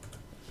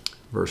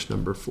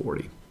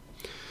 40.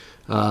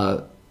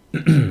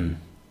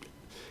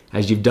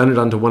 As you've done it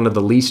unto one of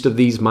the least of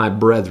these, my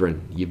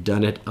brethren, you've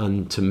done it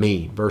unto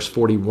me. Verse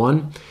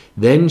 41.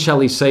 Then shall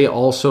he say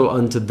also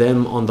unto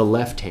them on the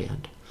left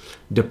hand,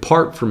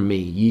 depart from me,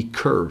 ye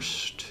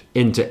cursed,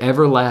 into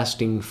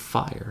everlasting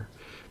fire,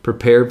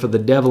 prepared for the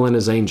devil and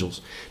his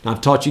angels. Now, I've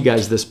taught you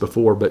guys this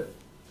before, but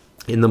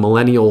in the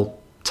millennial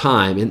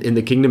time, in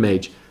the kingdom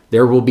age,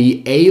 there will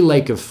be a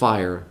lake of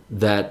fire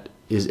that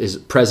is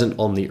present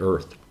on the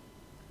earth.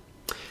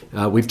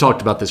 We've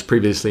talked about this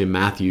previously in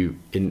Matthew,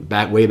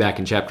 way back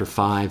in chapter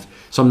 5,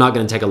 so I'm not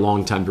going to take a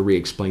long time to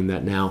re-explain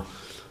that now.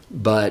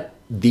 But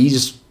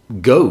these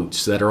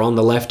goats that are on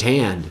the left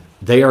hand,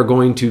 they are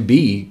going to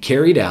be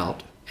carried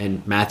out.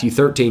 And Matthew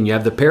 13, you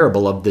have the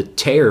parable of the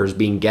tares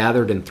being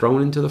gathered and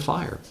thrown into the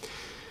fire.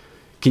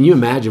 Can you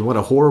imagine what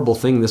a horrible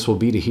thing this will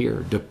be to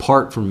hear?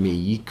 Depart from me,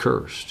 ye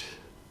cursed,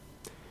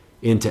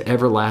 into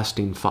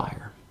everlasting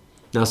fire.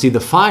 Now see, the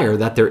fire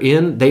that they're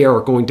in, they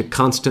are going to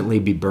constantly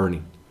be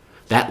burning.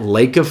 That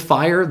lake of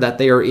fire that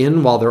they are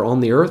in while they're on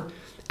the earth,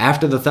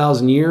 after the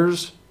 1,000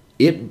 years,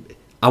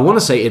 I want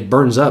to say it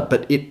burns up,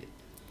 but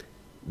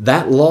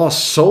that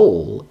lost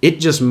soul,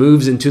 it just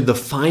moves into the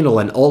final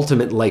and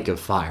ultimate lake of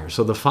fire.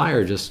 So the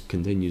fire just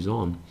continues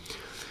on.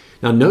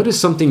 Now notice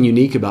something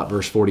unique about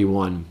verse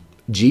 41.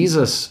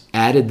 Jesus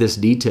added this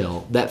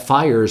detail that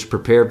fire is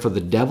prepared for the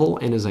devil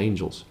and his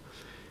angels.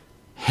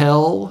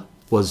 Hell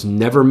was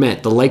never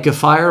meant, the lake of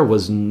fire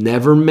was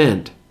never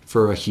meant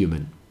for a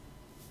human.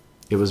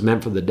 It was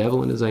meant for the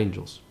devil and his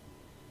angels.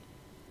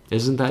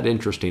 Isn't that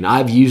interesting?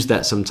 I've used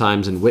that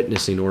sometimes in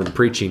witnessing or in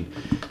preaching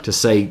to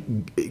say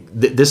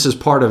this is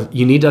part of,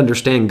 you need to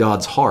understand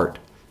God's heart.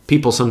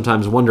 People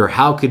sometimes wonder,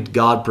 how could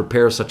God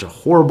prepare such a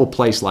horrible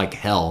place like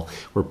hell,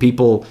 where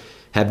people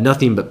have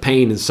nothing but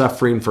pain and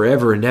suffering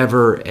forever and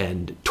ever,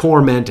 and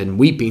torment and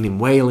weeping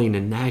and wailing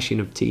and gnashing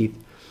of teeth?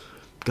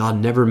 God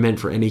never meant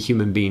for any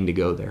human being to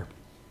go there,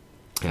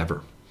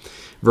 ever.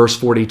 Verse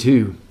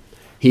 42,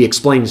 he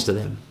explains to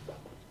them,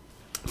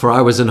 for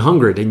I was an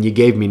hungered, and ye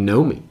gave me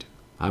no meat.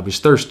 I was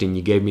thirsty, and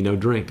ye gave me no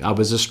drink. I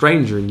was a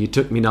stranger, and ye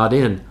took me not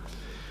in.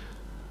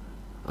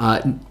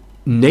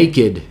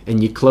 Naked,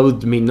 and ye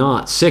clothed me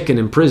not. Sick and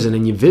in prison,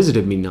 and ye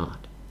visited me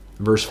not.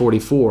 Verse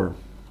 44.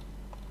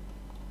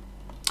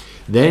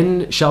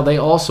 Then shall they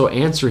also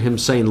answer him,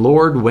 saying,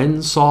 Lord,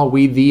 when saw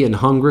we thee an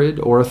hungered,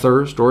 or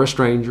athirst, or a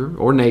stranger,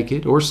 or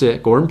naked, or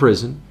sick, or in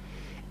prison,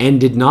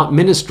 and did not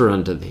minister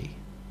unto thee?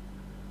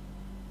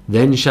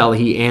 Then shall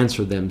he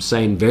answer them,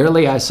 saying,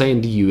 Verily I say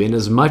unto you,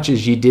 inasmuch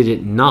as ye did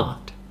it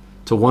not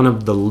to one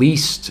of the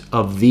least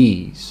of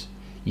these,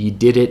 ye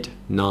did it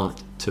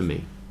not to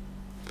me.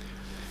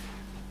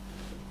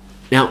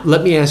 Now,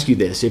 let me ask you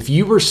this. If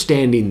you were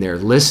standing there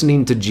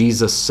listening to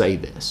Jesus say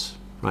this,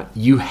 right?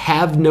 You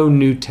have no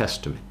New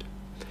Testament.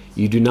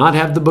 You do not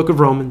have the book of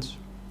Romans.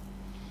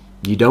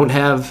 You don't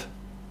have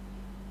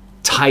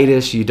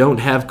Titus. You don't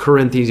have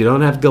Corinthians. You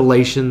don't have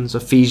Galatians,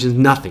 Ephesians,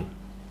 nothing.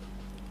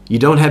 You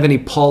don't have any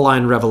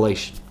Pauline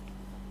revelation.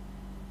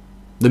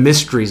 The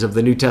mysteries of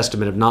the New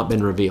Testament have not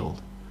been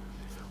revealed.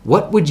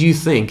 What would you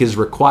think is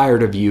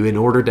required of you in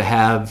order to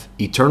have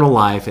eternal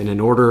life and in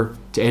order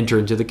to enter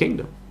into the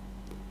kingdom?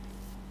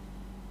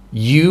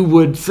 You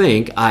would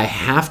think, I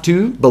have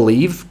to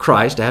believe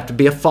Christ, I have to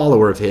be a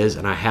follower of His,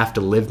 and I have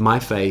to live my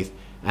faith,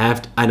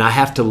 and I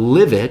have to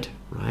live it,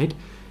 right,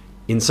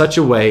 in such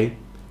a way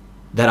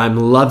that I'm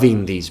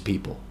loving these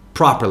people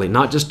properly,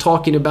 not just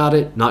talking about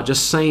it, not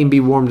just saying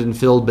be warmed and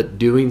filled, but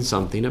doing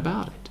something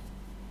about it.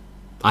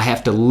 I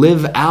have to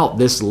live out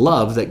this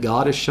love that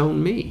God has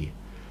shown me.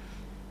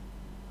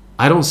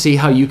 I don't see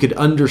how you could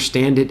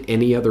understand it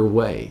any other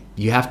way.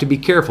 You have to be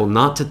careful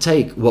not to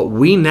take what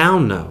we now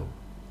know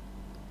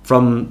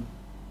from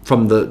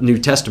the New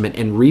Testament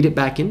and read it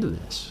back into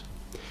this.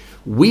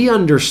 We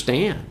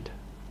understand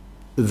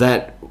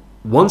that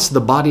once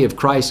the body of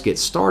Christ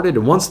gets started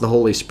and once the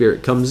Holy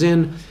Spirit comes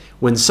in,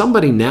 when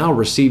somebody now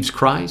receives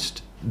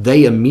Christ,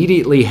 they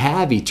immediately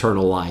have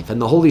eternal life,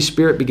 and the Holy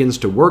Spirit begins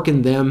to work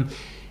in them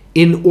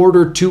in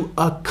order to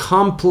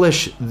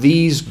accomplish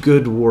these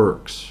good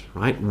works,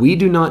 right? We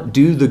do not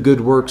do the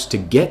good works to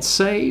get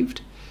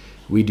saved.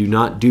 We do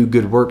not do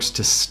good works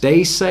to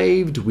stay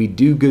saved. We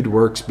do good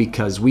works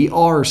because we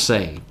are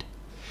saved.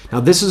 Now,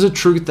 this is a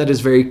truth that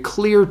is very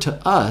clear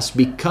to us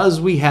because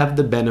we have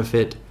the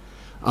benefit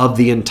of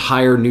the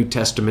entire New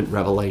Testament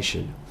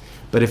revelation.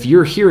 But if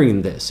you're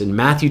hearing this in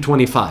Matthew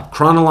 25,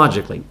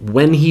 chronologically,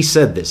 when he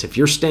said this, if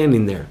you're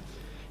standing there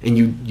and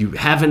you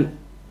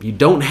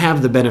don't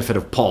have the benefit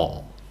of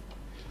Paul,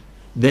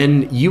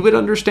 then you would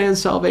understand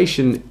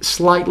salvation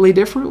slightly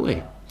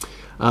differently.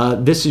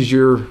 This is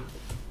your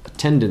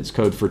attendance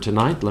code for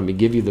tonight. Let me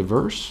give you the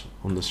verse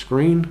on the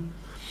screen.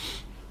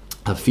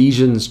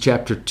 Ephesians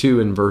chapter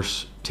 2 and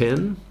verse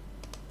 10.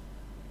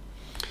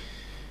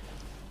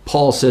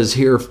 Paul says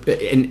here,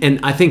 and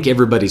I think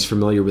everybody's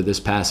familiar with this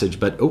passage,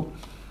 but,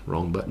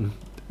 wrong button.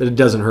 But it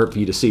doesn't hurt for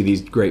you to see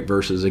these great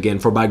verses again.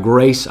 For by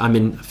grace, I'm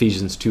in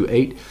Ephesians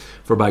 2:8.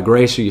 For by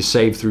grace are you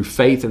saved through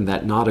faith, and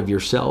that not of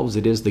yourselves.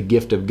 It is the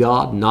gift of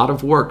God, not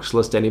of works,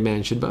 lest any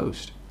man should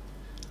boast.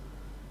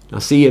 Now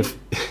see,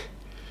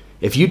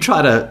 if you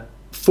try to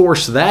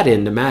force that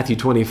into Matthew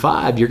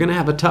 25, you're going to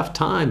have a tough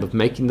time of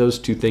making those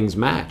two things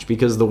match,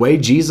 because the way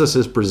Jesus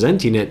is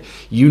presenting it,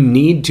 you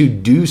need to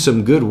do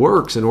some good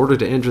works in order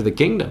to enter the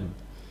kingdom.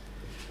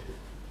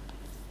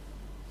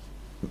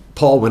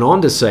 Paul went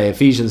on to say,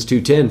 Ephesians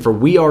 2:10, for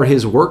we are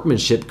his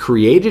workmanship,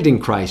 created in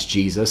Christ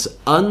Jesus,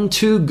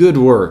 unto good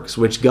works,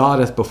 which God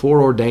hath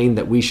before ordained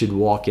that we should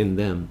walk in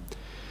them.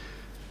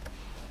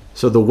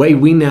 So the way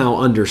we now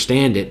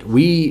understand it,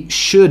 we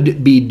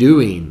should be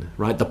doing,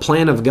 right? The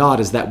plan of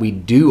God is that we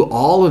do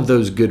all of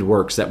those good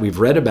works that we've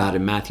read about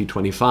in Matthew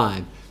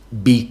 25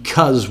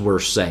 because we're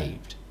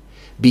saved,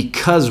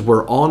 because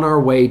we're on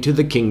our way to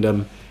the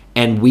kingdom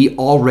and we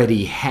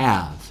already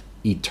have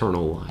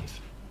eternal life.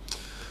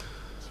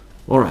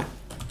 All right,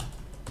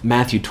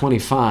 Matthew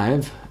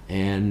 25,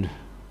 and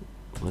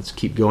let's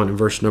keep going in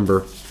verse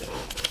number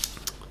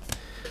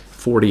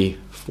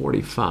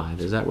 45.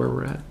 Is that where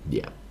we're at?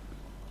 Yeah.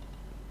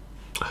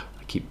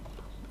 Keep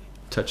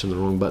touching the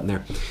wrong button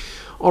there.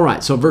 All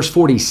right, so verse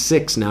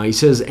 46 now, he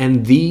says,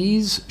 and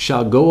these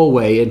shall go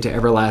away into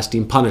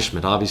everlasting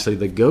punishment. Obviously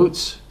the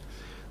goats,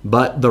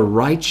 but the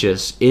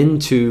righteous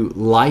into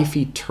life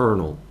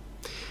eternal.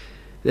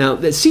 Now,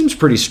 that seems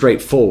pretty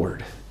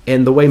straightforward.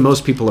 And the way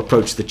most people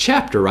approach the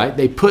chapter, right?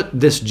 They put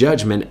this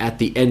judgment at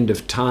the end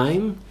of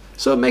time.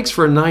 So it makes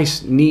for a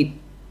nice, neat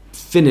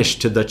finish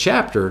to the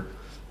chapter.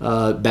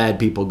 Bad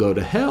people go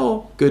to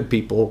hell. Good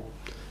people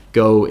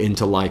go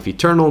into life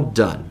eternal.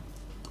 Done.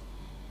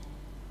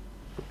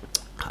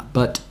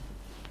 But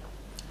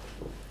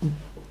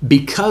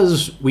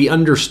because we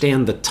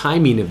understand the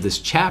timing of this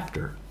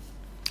chapter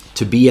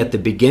to be at the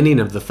beginning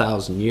of the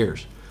 1,000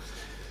 years,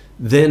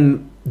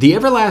 then the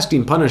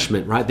everlasting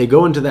punishment, right? They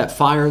go into that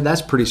fire.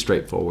 That's pretty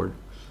straightforward.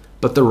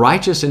 But the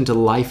righteous into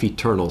life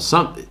eternal,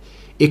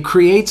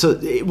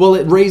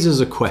 it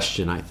raises a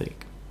question, I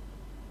think.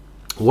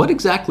 What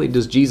exactly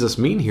does Jesus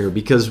mean here?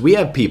 Because we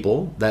have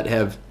people that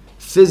have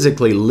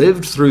physically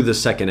lived through the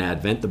second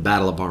advent, the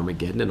battle of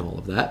Armageddon and all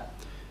of that,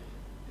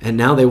 and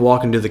now they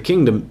walk into the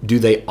kingdom. Do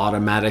they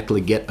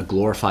automatically get a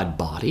glorified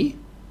body?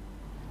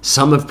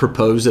 Some have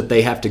proposed that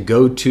they have to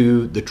go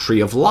to the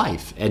tree of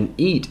life and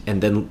eat,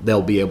 and then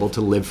they'll be able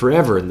to live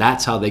forever, and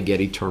that's how they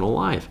get eternal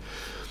life.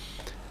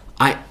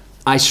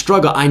 I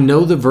struggle. I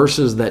know the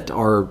verses that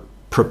are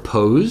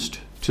proposed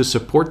to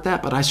support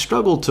that, but I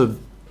struggle to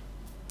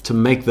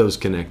make those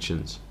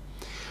connections.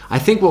 I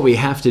think what we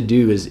have to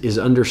do is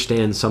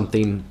understand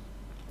something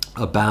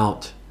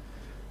about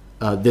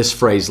this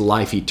phrase,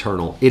 life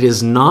eternal, it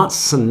is not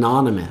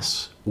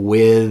synonymous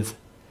with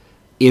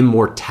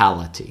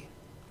immortality,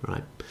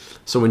 right?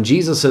 So when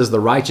Jesus says the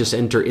righteous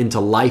enter into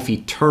life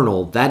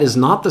eternal, that is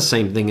not the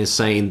same thing as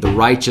saying the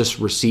righteous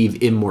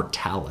receive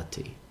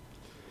immortality.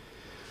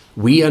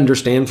 We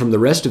understand from the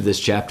rest of this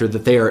chapter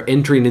that they are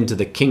entering into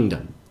the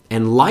kingdom.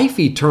 And life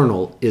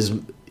eternal is,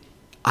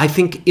 I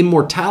think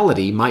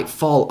immortality might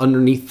fall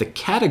underneath the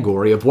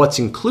category of what's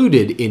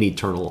included in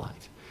eternal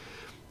life.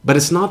 But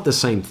it's not the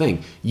same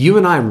thing. You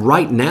and I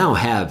right now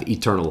have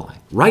eternal life.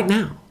 Right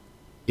now.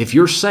 If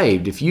you're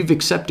saved, if you've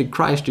accepted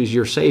Christ as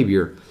your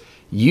Savior,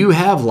 you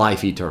have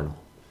life eternal.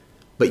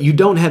 But you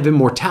don't have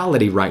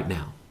immortality right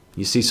now.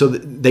 You see, so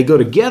they go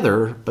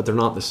together, but they're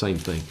not the same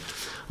thing.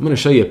 I'm going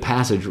to show you a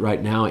passage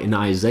right now in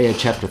Isaiah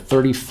chapter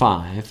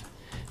 35,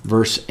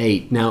 verse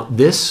 8. Now,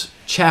 this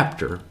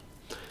chapter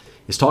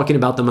is talking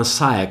about the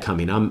Messiah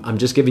coming. I'm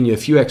just giving you a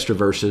few extra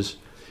verses.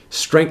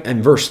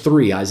 And verse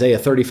 3, Isaiah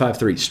 35,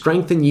 3.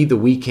 Strengthen ye the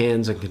weak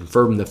hands and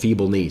confirm the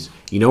feeble knees.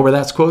 You know where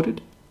that's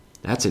quoted?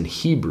 That's in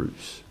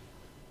Hebrews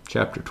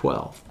chapter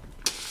 12.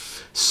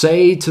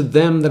 Say to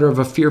them that are of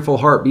a fearful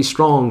heart, be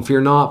strong, fear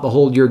not.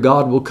 Behold, your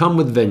God will come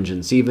with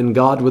vengeance, even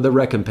God with a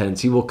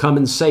recompense. He will come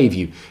and save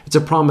you. It's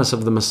a promise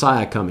of the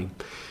Messiah coming.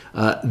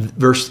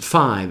 Verse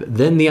 5,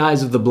 then the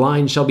eyes of the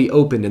blind shall be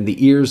opened, and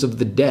the ears of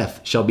the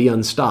deaf shall be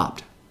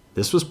unstopped.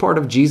 This was part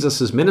of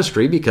Jesus'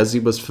 ministry because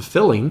he was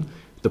fulfilling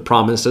the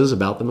promises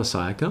about the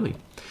Messiah coming.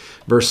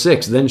 Verse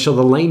 6, then shall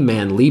the lame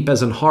man leap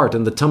as an hart,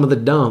 and the tongue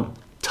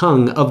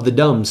of the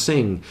dumb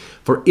sing.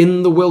 For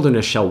in the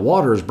wilderness shall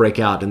waters break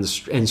out,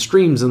 and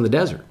streams in the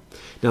desert.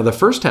 Now the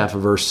first half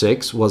of verse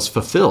 6 was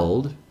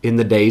fulfilled in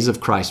the days of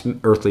Christ's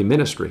earthly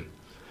ministry.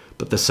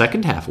 But the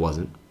second half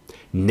wasn't.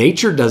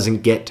 Nature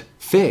doesn't get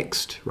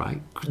fixed,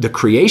 right? The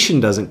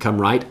creation doesn't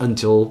come right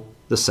until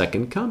the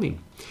second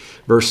coming.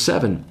 Verse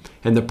 7,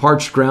 and the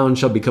parched ground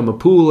shall become a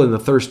pool, and the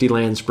thirsty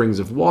land springs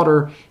of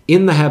water.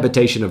 In the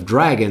habitation of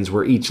dragons,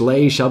 where each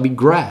lay, shall be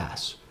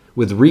grass,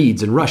 with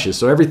reeds and rushes.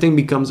 So everything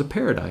becomes a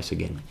paradise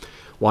again.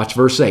 Watch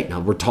verse 8. Now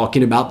we're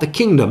talking about the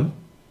kingdom,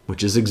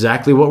 which is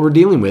exactly what we're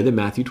dealing with in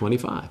Matthew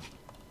 25.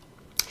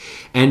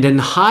 And an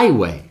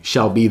highway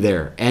shall be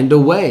there, and a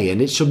way, and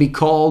it shall be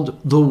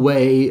called the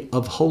way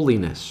of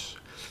holiness.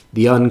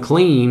 The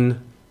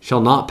unclean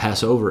shall not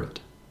pass over it.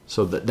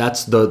 So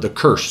that's the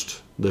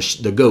cursed,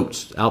 the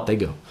goats, out they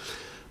go.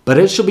 But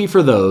it shall be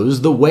for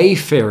those, the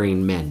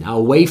wayfaring men. Now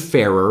a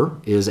wayfarer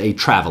is a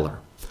traveler.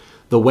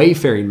 The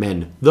wayfaring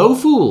men, though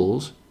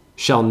fools,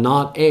 shall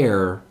not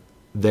err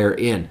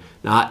therein.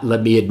 Now,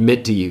 let me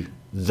admit to you,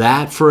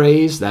 that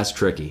phrase, that's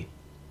tricky.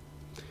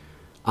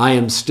 I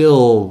am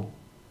still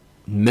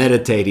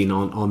meditating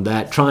on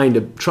that, trying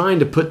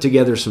to put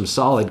together some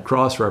solid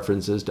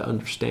cross-references to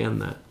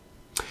understand that.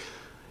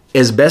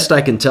 As best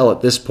I can tell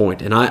at this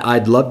point, and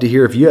I'd love to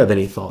hear if you have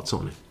any thoughts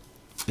on it.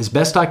 As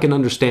best I can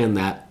understand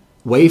that,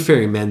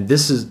 wayfaring men,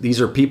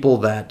 these are people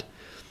that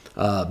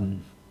have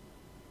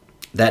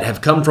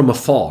come from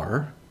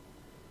afar,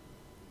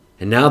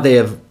 and now they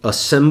have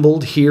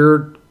assembled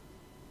here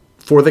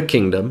for the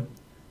kingdom,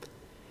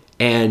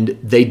 and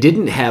they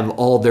didn't have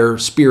all their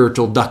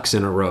spiritual ducks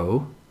in a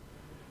row.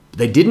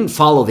 They didn't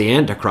follow the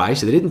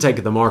Antichrist. They didn't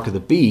take the mark of the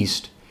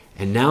beast,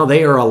 and now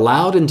they are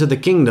allowed into the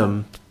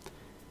kingdom,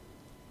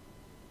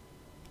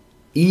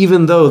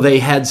 even though they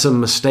had some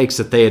mistakes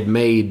that they had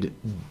made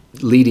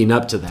leading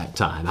up to that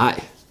time.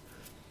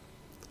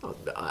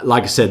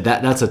 Like I said,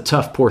 that's a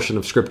tough portion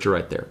of Scripture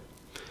right there.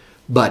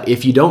 But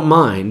if you don't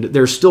mind,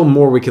 there's still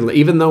more we can,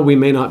 even though we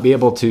may not be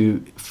able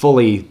to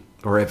fully,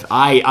 or if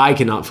I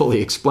cannot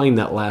fully explain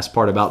that last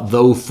part about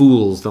though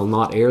fools, they'll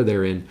not err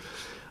therein.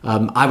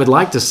 I would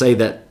like to say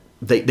that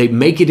they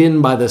make it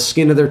in by the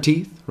skin of their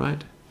teeth,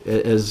 right?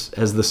 As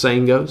the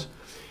saying goes.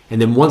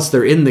 And then once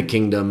they're in the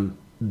kingdom,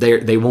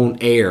 they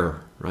won't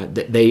err, right?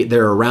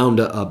 They're around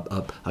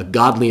a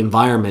godly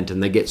environment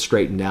and they get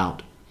straightened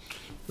out.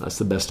 That's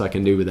the best I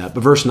can do with that.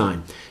 But verse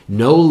 9,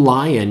 no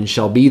lion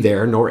shall be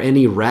there, nor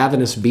any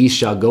ravenous beast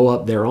shall go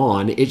up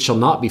thereon. It shall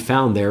not be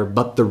found there,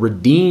 but the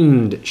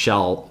redeemed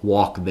shall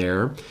walk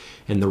there.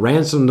 And the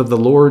ransomed of the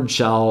Lord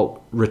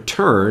shall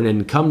return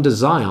and come to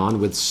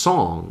Zion with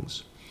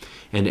songs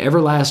and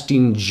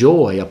everlasting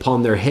joy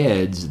upon their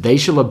heads. They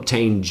shall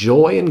obtain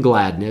joy and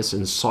gladness,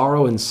 and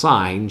sorrow and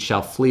sighing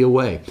shall flee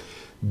away.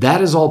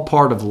 That is all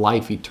part of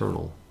life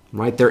eternal,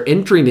 right? They're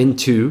entering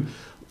into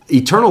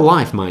eternal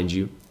life, mind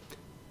you,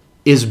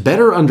 is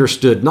better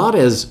understood not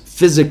as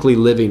physically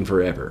living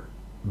forever,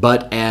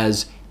 but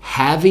as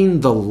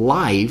having the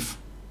life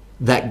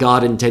that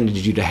God intended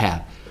you to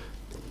have.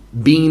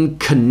 Being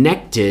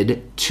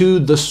connected to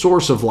the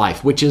source of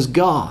life, which is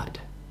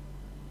God.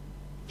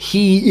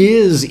 He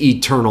is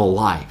eternal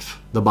life,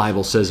 the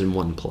Bible says in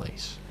one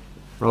place,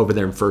 over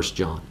there in 1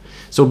 John.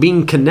 So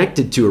being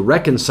connected to,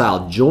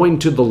 reconciled,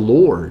 joined to the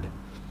Lord,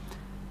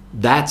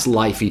 that's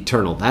life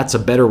eternal. That's a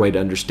better way to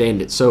understand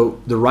it.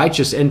 So the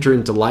righteous enter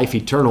into life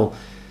eternal.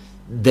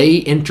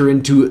 They enter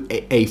into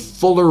a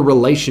fuller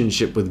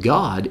relationship with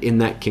God in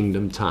that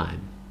kingdom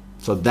time.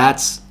 So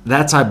that's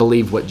I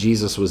believe, what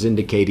Jesus was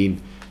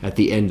indicating at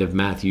the end of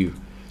Matthew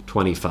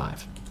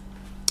 25.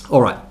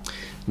 All right,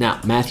 now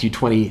Matthew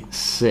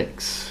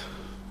 26.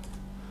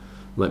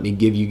 Let me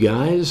give you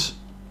guys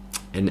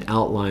an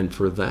outline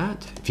for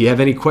that. If you have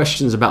any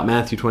questions about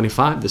Matthew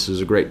 25, this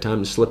is a great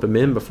time to slip them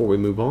in before we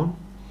move on.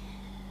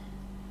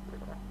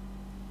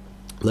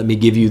 Let me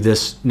give you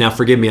this. Now,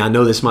 forgive me, I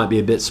know this might be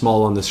a bit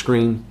small on the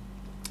screen.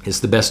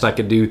 It's the best I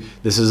could do.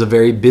 This is a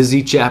very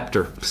busy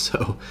chapter.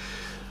 So,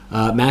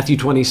 Matthew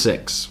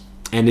 26.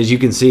 And as you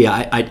can see,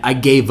 I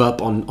gave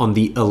up on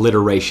the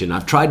alliteration.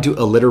 I've tried to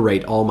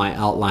alliterate all my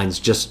outlines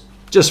just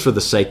for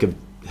the sake of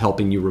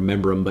helping you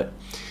remember them. But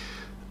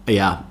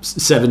yeah,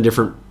 7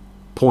 different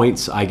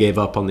points. I gave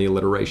up on the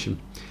alliteration.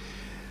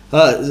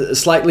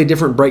 Slightly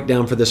different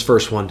breakdown for this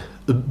first one.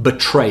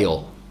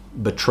 Betrayal.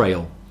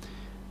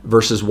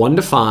 Verses 1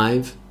 to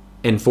 5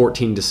 and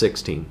 14 to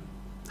 16.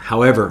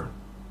 However,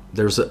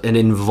 there's an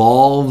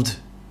involved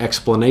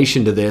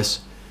explanation to this.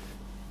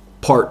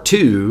 Part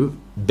 2,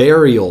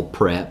 burial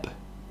prep,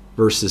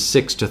 verses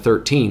 6 to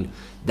 13.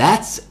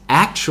 That's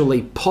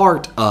actually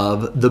part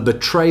of the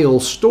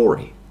betrayal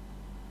story.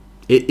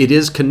 It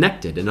is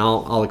connected, and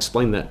I'll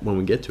explain that when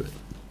we get to it.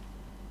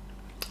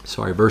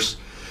 Sorry,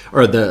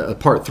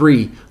 part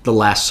 3, the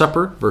Last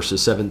Supper,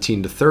 verses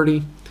 17 to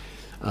 30.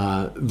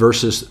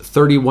 Verses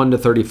 31 to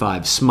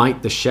 35,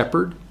 smite the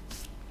shepherd.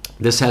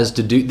 This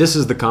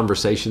is the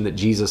conversation that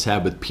Jesus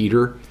had with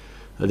Peter.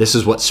 This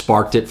is what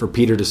sparked it for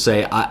Peter to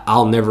say,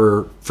 I'll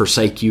never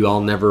forsake you,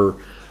 I'll never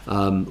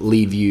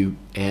leave you.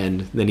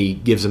 And then he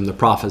gives him the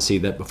prophecy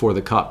that before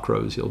the cock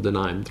crows, he'll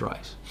deny him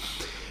thrice.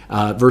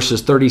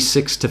 Verses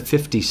 36 to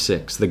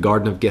 56, the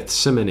Garden of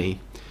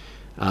Gethsemane.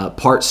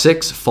 Part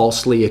 6,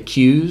 falsely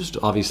accused,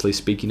 obviously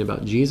speaking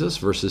about Jesus,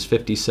 verses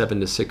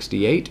 57 to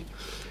 68.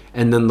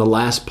 And then the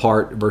last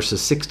part,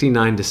 verses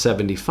 69 to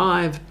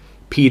 75,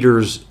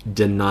 Peter's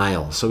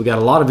denial. So we got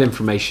a lot of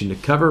information to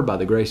cover. By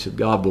the grace of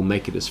God, we'll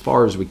make it as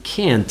far as we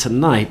can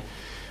tonight.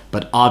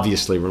 But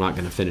obviously, we're not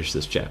going to finish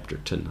this chapter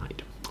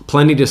tonight.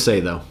 Plenty to say,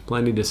 though.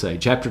 Plenty to say.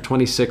 Chapter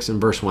 26 and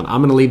verse 1.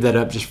 I'm going to leave that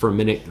up just for a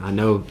minute. I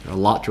know a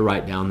lot to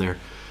write down there.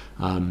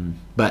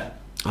 But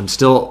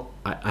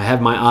I have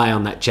my eye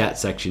on that chat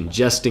section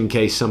just in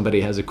case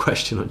somebody has a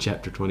question on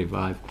chapter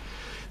 25.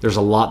 There's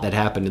a lot that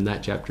happened in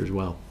that chapter as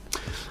well.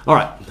 All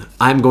right,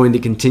 I'm going to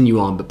continue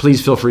on, but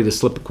please feel free to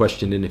slip a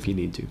question in if you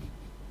need to.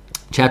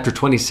 Chapter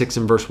 26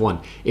 and verse 1.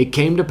 It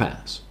came to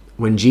pass,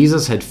 when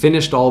Jesus had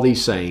finished all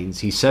these sayings,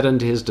 he said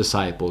unto his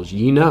disciples,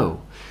 Ye know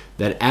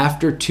that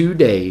after 2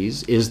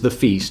 days is the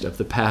feast of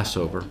the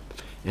Passover,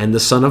 and the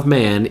Son of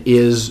Man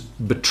is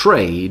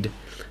betrayed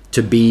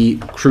to be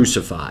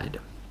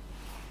crucified.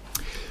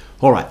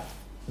 All right,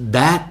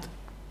 that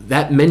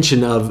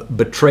mention of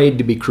betrayed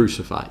to be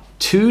crucified.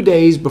 2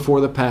 days before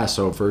the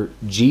Passover,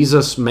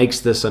 Jesus makes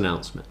this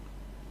announcement.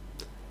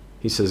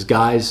 He says,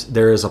 guys,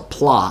 there is a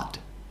plot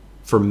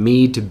for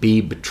me to be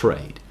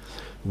betrayed.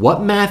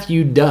 What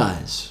Matthew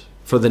does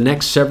for the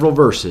next several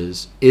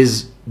verses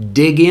is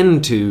dig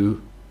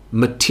into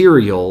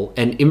material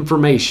and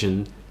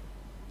information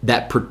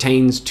that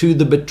pertains to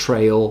the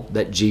betrayal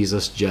that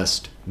Jesus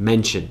just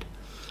mentioned.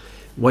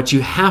 What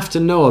you have to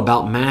know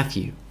about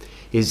Matthew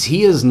is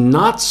he is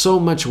not so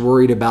much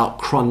worried about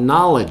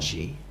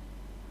chronology,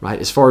 right?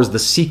 As far as the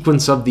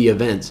sequence of the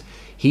events,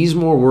 he's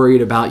more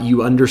worried about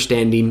you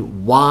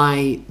understanding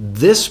why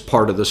this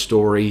part of the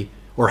story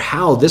or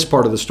how this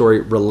part of the story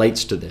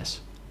relates to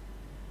this.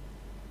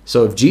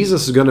 So if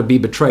Jesus is going to be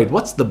betrayed,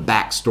 what's the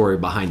backstory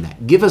behind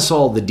that? Give us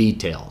all the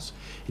details.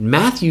 And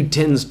Matthew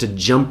tends to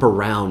jump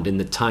around in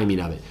the timing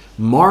of it.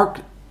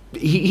 Mark,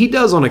 he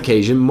does on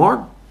occasion.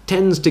 Mark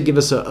tends to give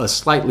us a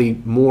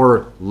slightly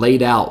more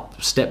laid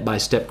out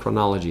step-by-step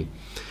chronology.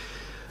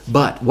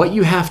 But what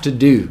you have to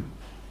do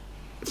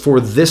for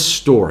this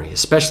story,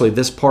 especially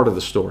this part of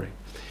the story,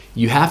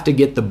 you have to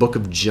get the book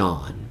of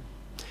John.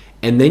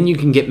 And then you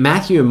can get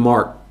Matthew and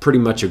Mark pretty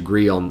much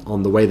agree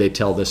on the way they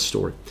tell this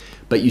story.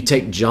 But you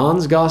take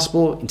John's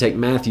gospel and take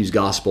Matthew's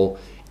gospel,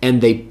 and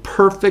they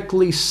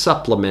perfectly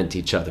supplement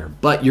each other.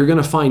 But you're going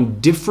to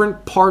find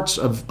different parts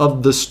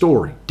of the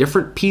story,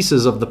 different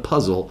pieces of the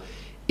puzzle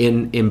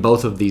in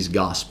both of these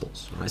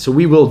gospels. All right, so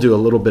we will do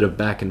a little bit of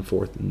back and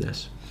forth in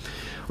this.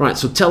 All right,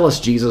 so tell us,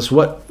 Jesus,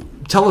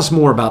 tell us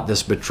more about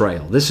this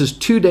betrayal. This is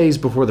 2 days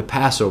before the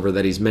Passover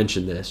that he's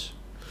mentioned this.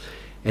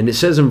 And it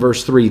says in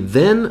verse 3,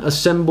 Then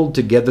assembled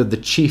together the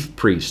chief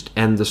priest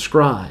and the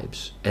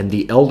scribes and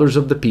the elders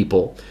of the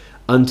people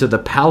unto the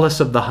palace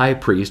of the high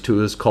priest,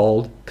 who is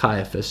called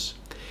Caiaphas,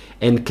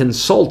 and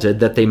consulted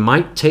that they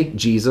might take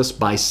Jesus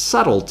by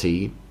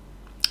subtlety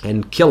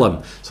and kill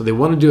him. So they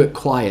want to do it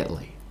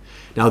quietly.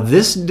 Now,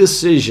 this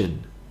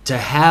decision to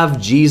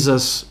have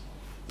Jesus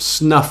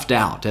snuffed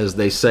out, as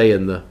they say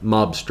in the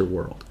mobster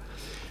world,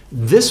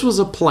 this was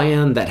a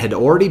plan that had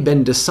already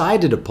been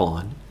decided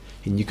upon.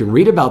 And you can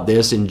read about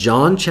this in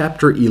John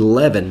chapter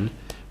 11,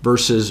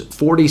 verses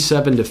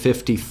 47 to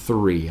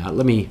 53.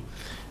 Let me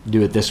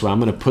do it this way. I'm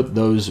going to put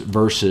those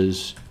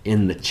verses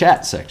in the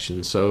chat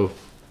section. So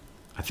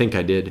I think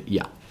I did.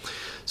 Yeah.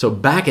 So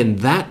back in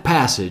that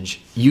passage,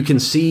 you can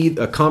see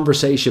a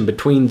conversation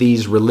between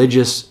these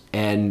religious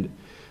and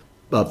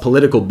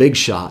political big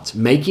shots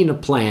making a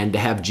plan to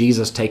have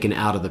Jesus taken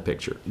out of the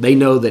picture. They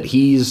know that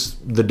he's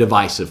the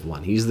divisive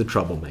one. He's the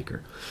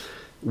troublemaker.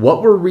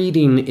 What we're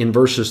reading in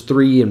verses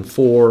 3 and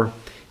 4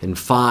 and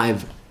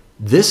 5,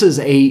 this is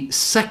a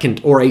second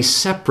or a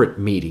separate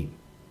meeting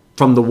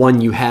from the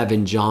one you have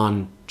in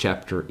John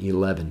chapter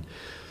 11.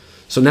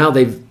 So now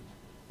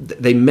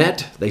they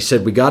met, they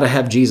said, we got to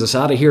have Jesus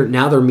out of here.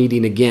 Now they're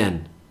meeting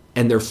again,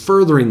 and they're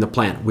furthering the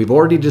plan. We've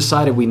already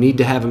decided we need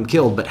to have him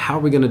killed, but how are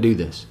we going to do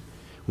this?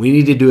 We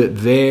need to do it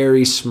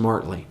very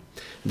smartly.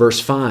 Verse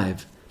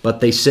 5,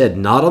 but they said,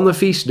 not on the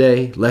feast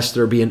day, lest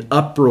there be an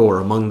uproar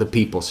among the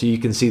people. So you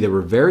can see they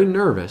were very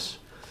nervous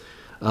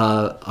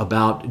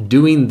about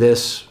doing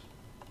this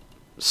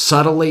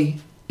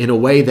subtly in a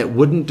way that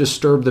wouldn't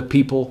disturb the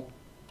people,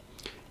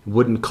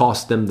 wouldn't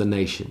cost them the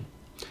nation.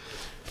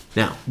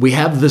 Now, we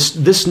have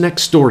this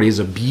next story is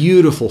a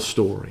beautiful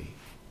story,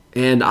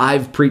 and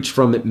I've preached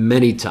from it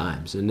many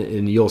times,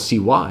 and you'll see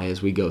why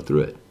as we go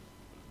through it.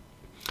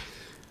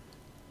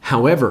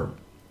 However,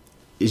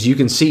 as you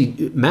can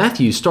see,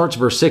 Matthew starts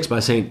verse 6 by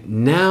saying,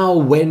 now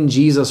when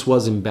Jesus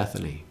was in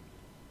Bethany.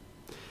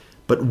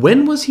 But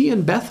when was he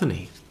in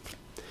Bethany?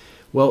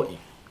 Well,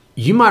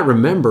 you might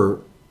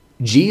remember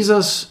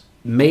Jesus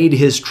made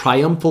his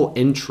triumphal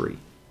entry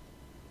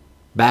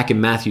back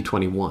in Matthew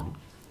 21.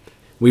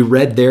 We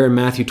read there in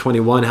Matthew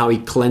 21 how he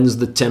cleansed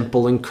the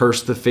temple and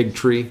cursed the fig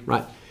tree,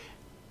 right?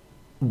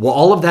 Well,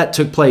 all of that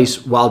took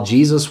place while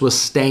Jesus was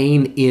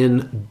staying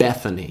in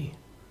Bethany.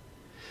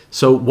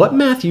 So what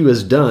Matthew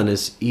has done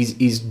is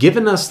he's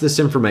given us this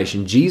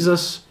information.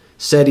 Jesus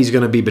said he's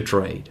going to be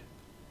betrayed.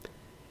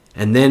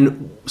 And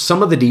then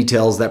some of the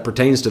details that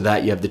pertains to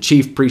that, you have the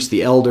chief priests,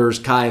 the elders,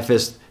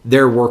 Caiaphas,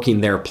 they're working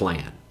their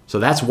plan. So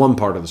that's one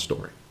part of the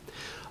story.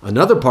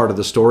 Another part of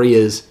the story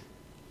is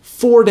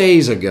 4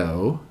 days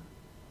ago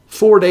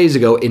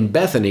in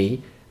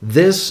Bethany,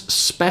 this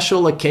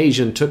special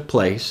occasion took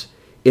place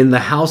in the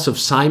house of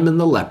Simon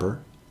the leper,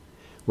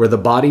 where the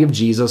body of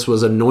Jesus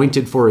was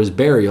anointed for his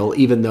burial,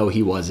 even though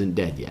he wasn't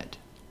dead yet.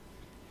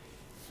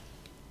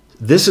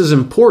 This is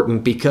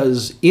important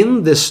because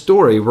in this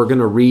story, we're going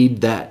to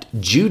read that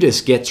Judas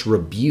gets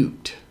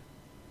rebuked.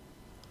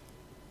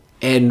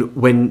 And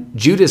when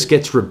Judas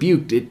gets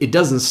rebuked, it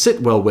doesn't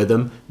sit well with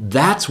him.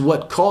 That's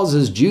what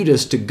causes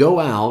Judas to go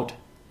out,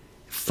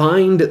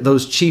 find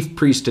those chief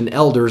priests and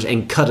elders,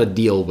 and cut a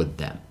deal with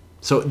them.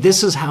 So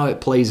this is how it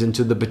plays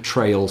into the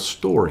betrayal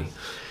story.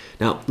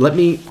 Now, let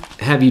me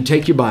have you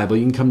take your Bible.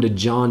 You can come to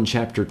John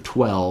chapter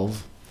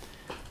 12.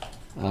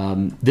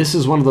 This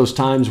is one of those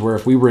times where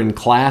if we were in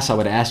class, I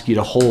would ask you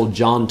to hold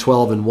John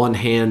 12 in one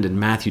hand and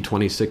Matthew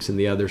 26 in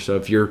the other. So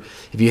if you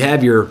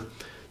have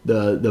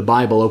the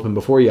Bible open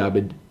before you, I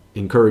would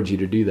encourage you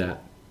to do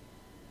that.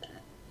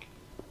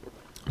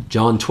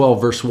 John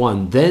 12, verse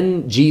 1.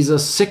 Then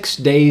Jesus, 6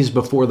 days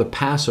before the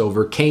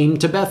Passover, came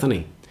to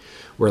Bethany,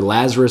 where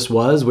Lazarus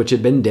was, which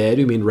had been dead,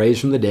 who had been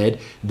raised from the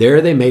dead.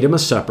 There they made him a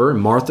supper,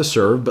 and Martha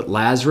served, but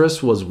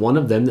Lazarus was one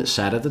of them that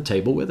sat at the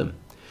table with him.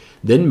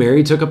 Then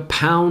Mary took a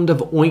pound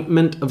of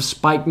ointment of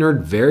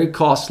spikenard, very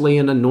costly,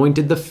 and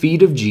anointed the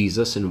feet of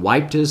Jesus, and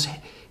wiped his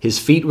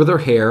feet with her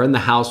hair, and the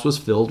house was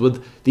filled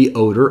with the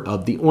odor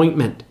of the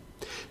ointment.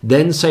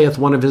 Then saith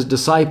one of his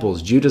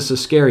disciples, Judas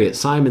Iscariot,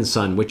 Simon's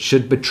son, which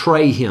should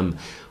betray him,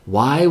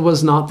 why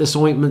was not this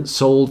ointment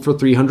sold for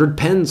 300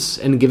 pence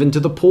and given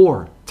to the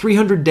poor?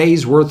 300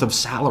 days worth of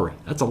salary.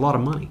 That's a lot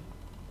of money.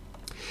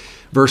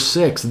 Verse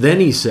 6, then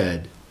he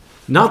said,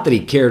 not that he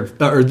cared,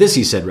 or this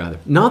he said rather,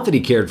 not that he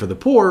cared for the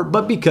poor,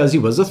 but because he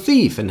was a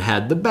thief and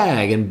had the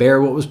bag and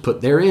bare what was put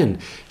therein.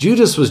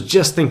 Judas was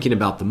just thinking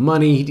about the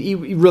money. He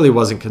really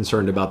wasn't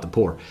concerned about the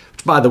poor.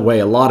 Which, by the way,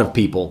 a lot of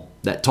people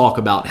that talk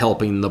about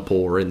helping the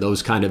poor and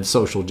those kind of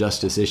social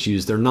justice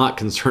issues, they're not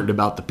concerned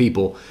about the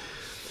people.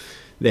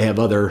 They have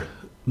other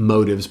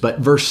motives. But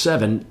verse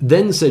 7,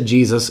 then said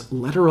Jesus,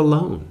 let her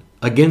alone.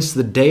 Against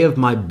the day of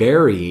my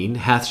burying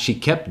hath she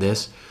kept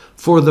this.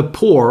 For the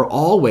poor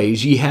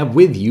always ye have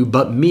with you,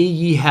 but me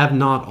ye have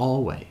not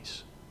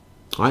always.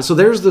 All right, so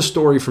there's the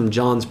story from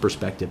John's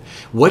perspective.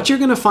 What you're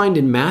going to find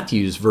in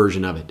Matthew's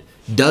version of it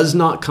does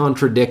not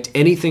contradict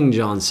anything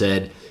John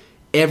said.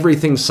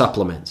 Everything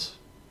supplements.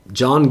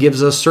 John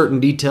gives us certain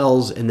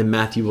details, and then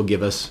Matthew will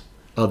give us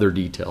other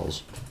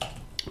details.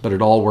 But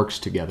it all works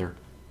together.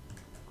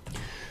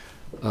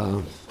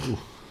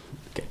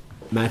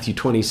 Matthew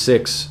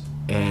 26,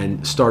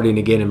 and starting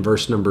again in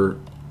verse number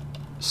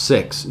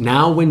 6.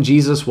 Now when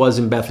Jesus was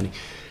in Bethany.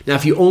 Now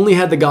if you only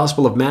had the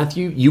Gospel of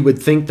Matthew, you would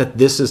think that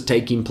this is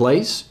taking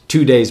place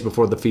 2 days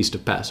before the Feast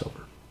of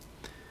Passover.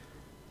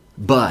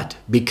 But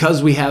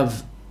because we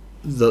have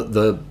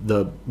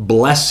the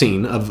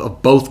blessing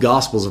of both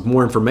Gospels of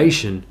more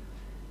information,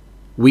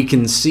 we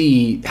can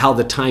see how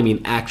the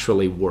timing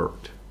actually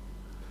worked.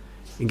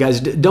 And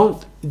guys,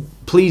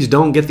 please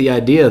don't get the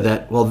idea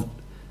that, well,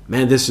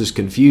 man, this is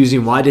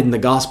confusing. Why didn't the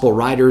gospel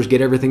writers get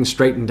everything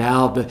straightened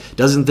out?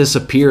 Doesn't this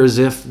appear as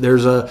if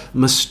there's a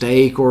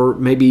mistake, or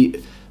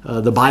maybe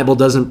the Bible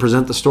doesn't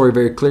present the story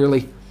very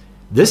clearly.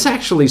 This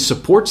actually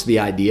supports the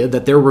idea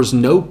that there was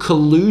no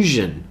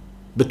collusion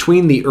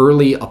between the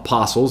early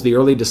apostles, the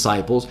early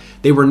disciples.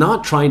 They were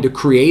not trying to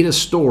create a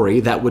story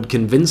that would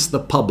convince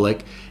the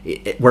public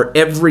where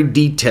every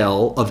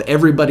detail of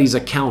everybody's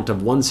account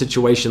of one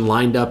situation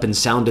lined up and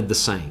sounded the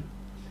same.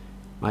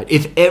 Right?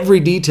 If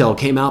every detail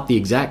came out the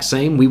exact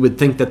same, we would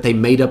think that they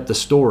made up the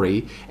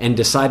story and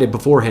decided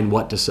beforehand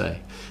what to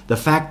say. The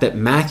fact that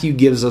Matthew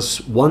gives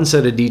us one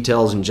set of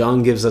details and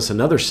John gives us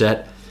another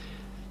set,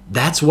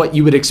 that's what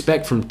you would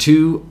expect from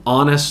two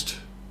honest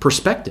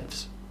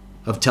perspectives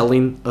of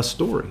telling a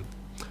story.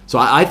 So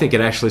I think it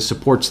actually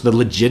supports the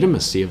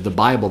legitimacy of the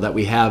Bible that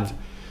we have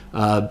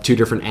two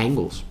different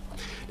angles.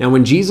 Now,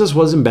 when Jesus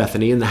was in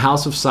Bethany in the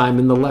house of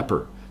Simon the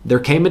leper, there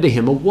came unto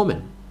him a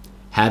woman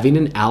having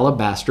an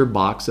alabaster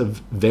box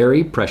of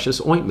very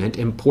precious ointment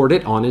and poured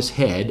it on his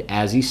head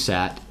as he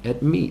sat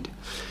at meat.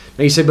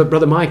 Now you say, but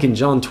Brother Mike, in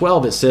John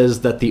 12 it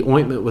says that the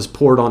ointment was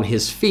poured on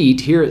his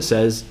feet. Here it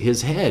says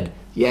his head.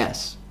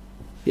 Yes,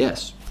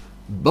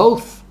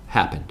 both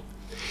happened.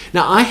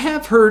 Now, I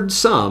have heard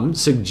some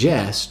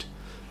suggest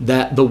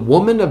that the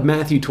woman of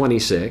Matthew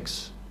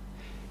 26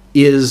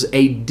 is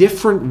a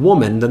different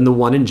woman than the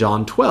one in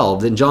John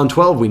 12. In John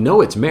 12, we know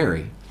it's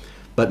Mary.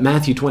 But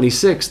Matthew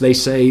 26, they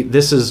say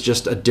this is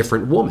just a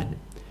different woman.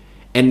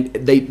 And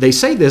they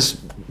say this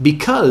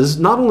because,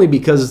 not only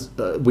because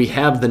we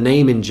have the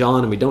name in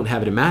John and we don't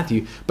have it in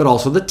Matthew, but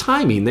also the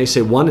timing. They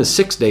say one is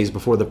 6 days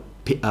before the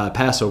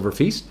Passover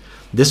feast.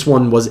 This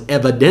one was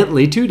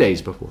evidently 2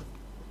 days before.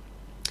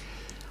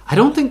 I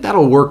don't think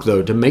that'll work,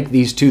 though, to make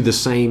these two the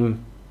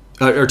same,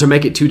 or to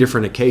make it two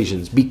different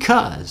occasions,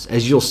 because,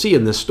 as you'll see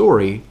in this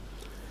story,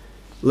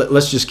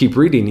 let's just keep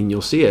reading and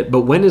you'll see it.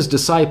 But when his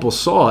disciples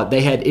saw it,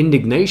 they had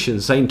indignation,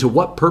 saying, to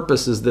what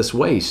purpose is this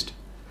waste?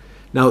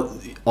 Now,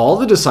 all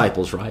the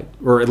disciples, right,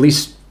 or at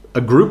least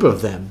a group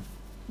of them,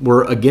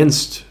 were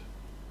against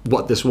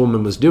what this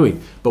woman was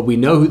doing. But we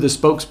know who the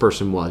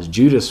spokesperson was.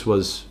 Judas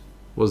was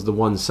the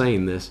one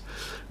saying this.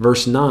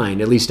 Verse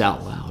 9, at least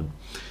out loud.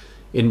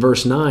 In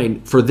verse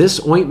 9, for this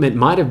ointment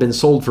might have been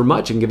sold for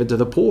much and given to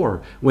the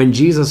poor. When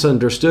Jesus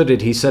understood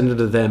it, he said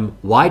unto them,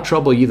 why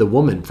trouble ye the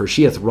woman? For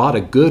she hath wrought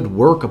a good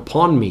work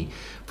upon me.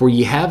 For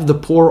ye have the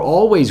poor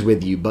always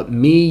with you, but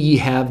me ye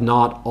have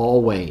not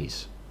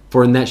always.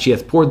 For in that she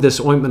hath poured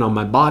this ointment on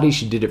my body,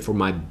 she did it for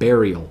my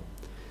burial.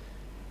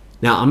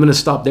 Now, I'm going to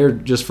stop there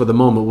just for the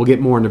moment. We'll get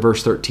more into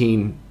verse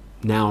 13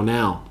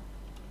 now.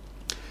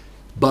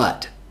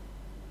 But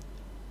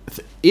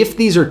if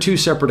these are two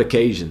separate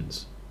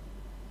occasions,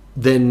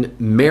 then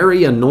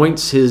Mary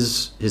anoints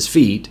his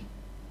feet.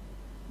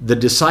 The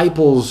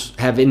disciples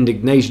have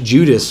indignation.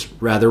 Judas,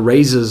 rather,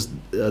 raises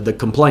the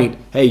complaint,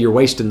 hey, you're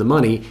wasting the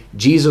money.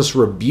 Jesus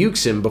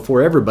rebukes him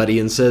before everybody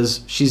and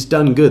says, she's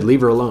done good,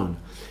 leave her alone.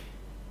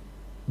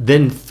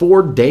 Then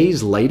 4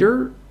 days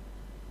later,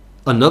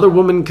 another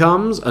woman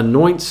comes,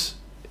 anoints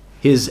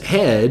his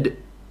head,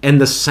 and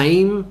the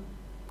same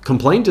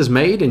complaint is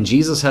made, and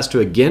Jesus has to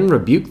again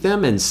rebuke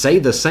them and say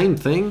the same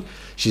thing.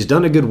 She's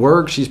done a good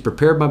work. She's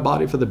prepared my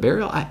body for the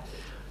burial.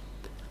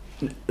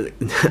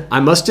 I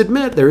must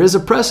admit, there is a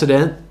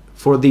precedent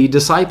for the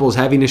disciples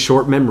having a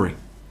short memory,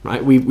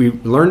 right? We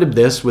learned of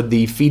this with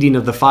the feeding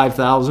of the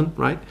 5,000,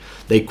 right?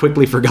 They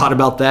quickly forgot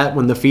about that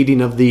when the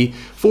feeding of the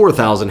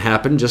 4,000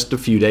 happened just a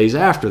few days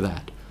after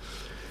that.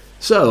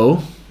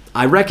 So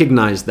I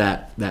recognize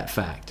that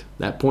fact.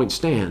 That point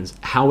stands.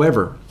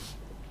 However,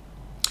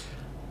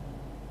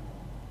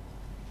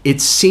 it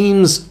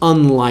seems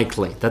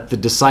unlikely that the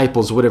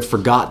disciples would have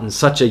forgotten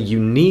such a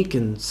unique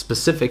and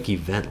specific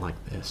event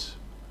like this.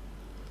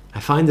 I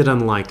find it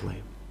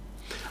unlikely.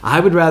 I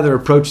would rather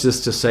approach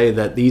this to say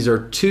that these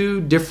are two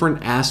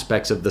different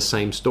aspects of the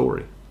same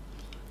story.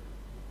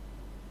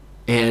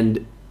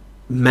 And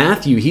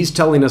Matthew, he's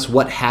telling us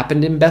what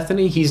happened in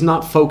Bethany. He's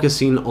not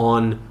focusing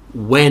on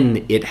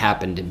when it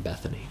happened in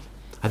Bethany.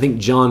 I think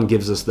John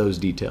gives us those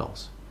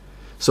details.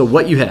 So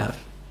what you have,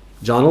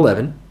 John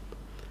 11,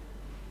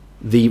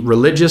 the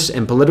religious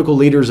and political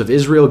leaders of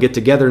Israel get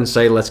together and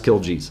say, let's kill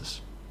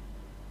Jesus.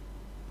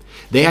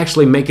 They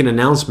actually make an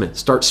announcement,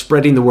 start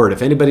spreading the word.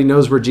 If anybody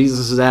knows where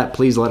Jesus is at,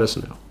 please let us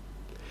know.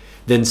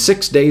 Then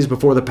 6 days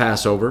before the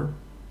Passover,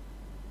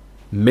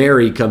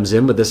 Mary comes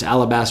in with this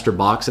alabaster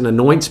box and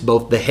anoints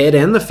both the head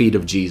and the feet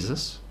of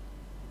Jesus.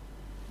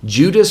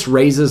 Judas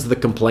raises the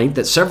complaint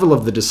that several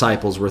of the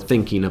disciples were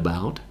thinking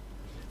about.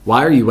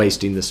 Why are you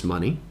wasting this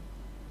money?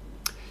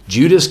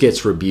 Judas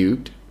gets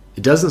rebuked.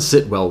 It doesn't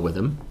sit well with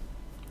him.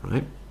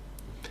 Right?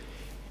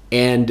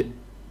 And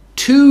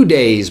 2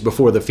 days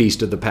before the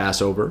feast of the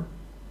Passover,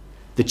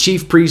 the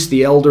chief priests,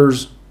 the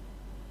elders,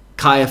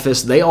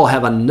 Caiaphas, they all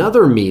have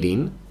another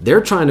meeting.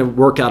 They're trying to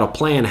work out a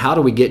plan. How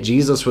do we get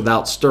Jesus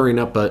without stirring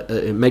up,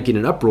 making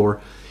an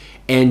uproar?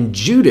 And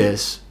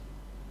Judas,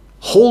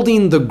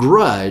 holding the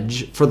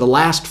grudge for the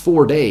last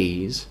 4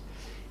 days,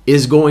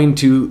 is going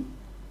to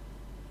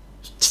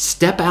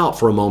step out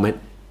for a moment,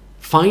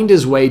 find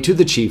his way to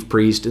the chief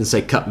priest and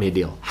say, cut me a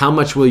deal. How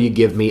much will you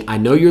give me? I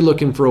know you're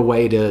looking for a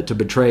way to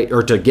betray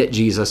or to get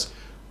Jesus.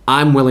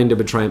 I'm willing to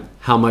betray him.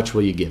 How much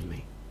will you give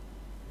me?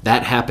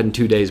 That happened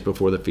 2 days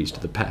before the feast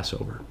of the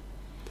Passover.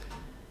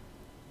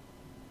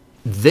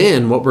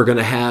 Then what we're going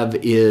to have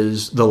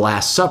is the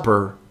Last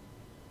Supper.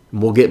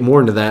 And we'll get more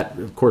into that,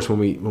 of course, when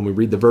we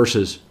read the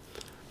verses.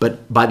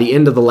 But by the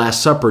end of the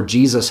Last Supper,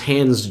 Jesus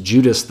hands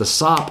Judas the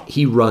sop.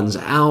 He runs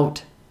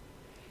out,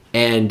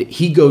 and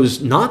he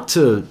goes not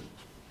to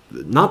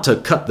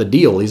cut the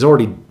deal. He's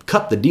already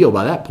cut the deal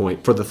by that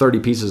point for the 30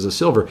 pieces of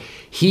silver.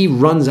 He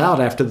runs out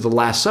after the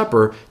Last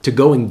Supper to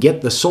go and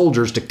get the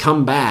soldiers to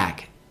come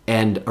back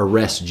and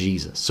arrest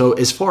Jesus. So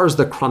as far as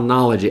the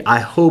chronology, I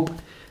hope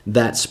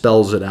that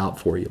spells it out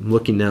for you. I'm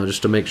looking now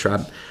just to make sure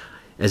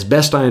as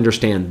best I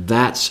understand,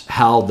 that's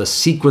how the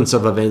sequence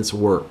of events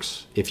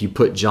works if you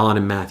put John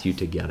and Matthew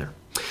together.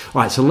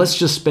 All right, so let's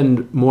just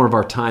spend more of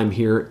our time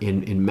here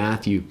in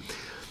Matthew.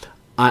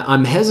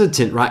 I'm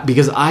hesitant, right,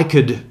 because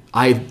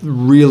I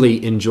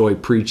really enjoy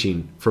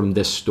preaching from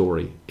this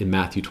story in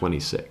Matthew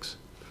 26.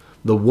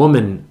 The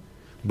woman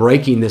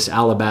breaking this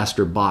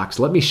alabaster box.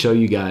 Let me show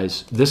you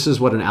guys. This is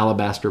what an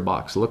alabaster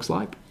box looks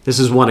like. This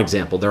is one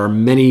example. There are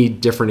many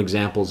different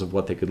examples of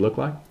what they could look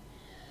like.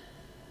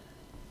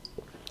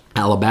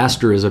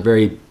 Alabaster is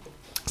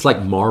it's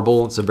like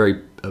marble. It's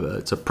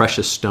a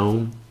precious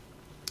stone.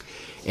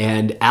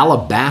 And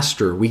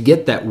alabaster, we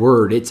get that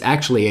word. It's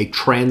actually a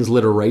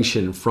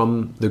transliteration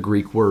from the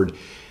Greek word.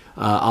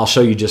 I'll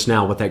show you just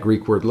now what that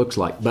Greek word looks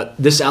like. But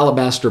this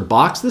alabaster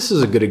box, this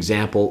is a good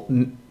example.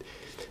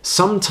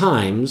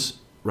 Sometimes,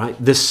 right,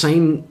 this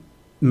same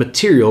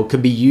material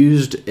could be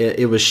used.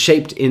 It was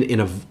shaped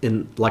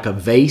in like a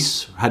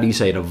vase. How do you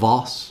say it? A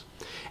vase.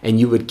 And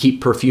you would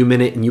keep perfume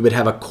in it, and you would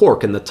have a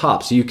cork in the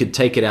top, so you could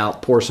take it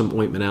out, pour some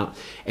ointment out,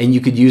 and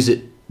you could use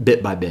it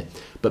bit by bit.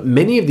 But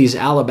many of these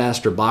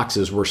alabaster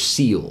boxes were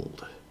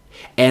sealed,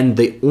 and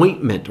the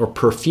ointment or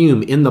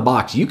perfume in the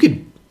box, you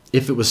could,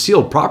 if it was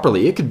sealed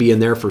properly, it could be in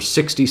there for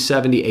 60,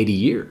 70, 80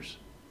 years.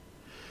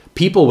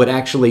 People would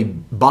actually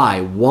buy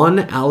one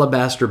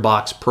alabaster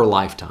box per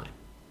lifetime,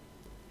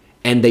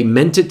 and they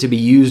meant it to be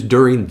used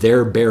during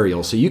their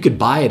burial. So you could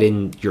buy it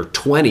in your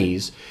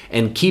 20s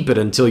and keep it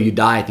until you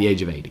die at the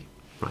age of 80.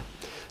 Right?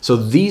 So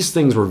these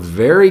things were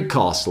very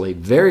costly,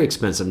 very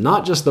expensive.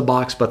 Not just the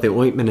box, but the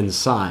ointment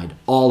inside.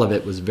 All of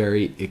it was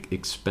very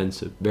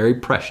expensive, very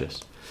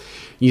precious.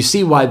 You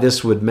see why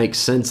this would make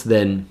sense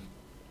then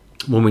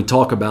when we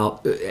talk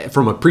about,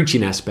 from a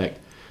preaching aspect,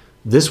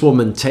 this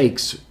woman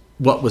takes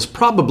what was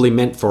probably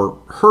meant for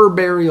her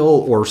burial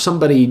or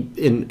somebody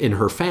in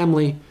her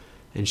family,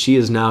 and she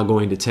is now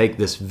going to take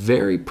this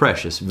very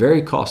precious,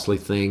 very costly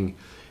thing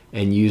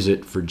and use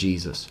it for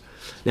Jesus.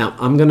 Now,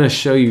 I'm going to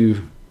show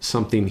you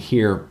something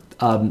here.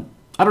 I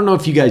don't know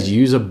if you guys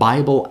use a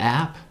Bible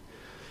app.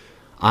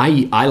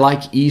 I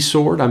like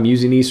eSword. I'm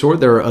using eSword.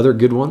 There are other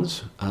good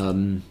ones.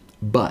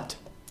 But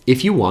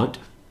if you want,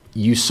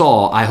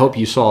 I hope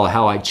you saw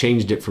how I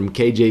changed it from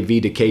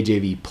KJV to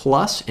KJV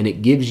Plus, and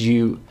it gives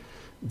you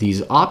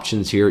these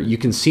options here. You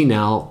can see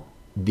now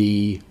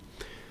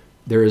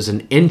there is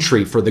an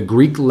entry for the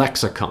Greek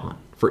lexicon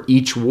for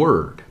each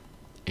word.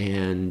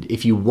 And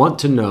if you want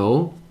to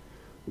know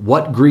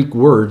what Greek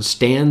word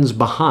stands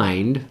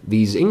behind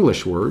these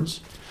English words,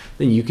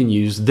 then you can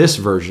use this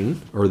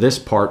version or this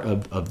part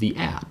of the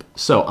app.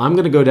 So I'm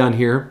going to go down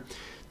here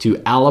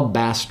to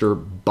alabaster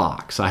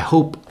box. I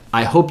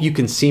hope you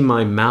can see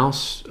my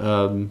mouse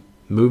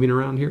moving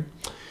around here.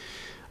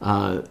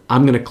 I'm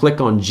going to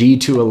click on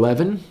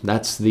G211.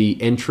 That's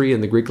the entry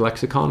in the Greek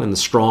lexicon and the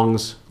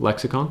Strong's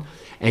lexicon.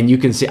 And you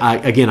can see,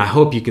 I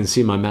hope you can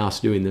see my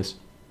mouse doing this.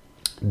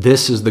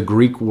 This is the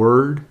Greek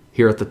word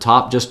here at the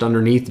top, just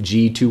underneath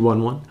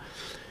G211.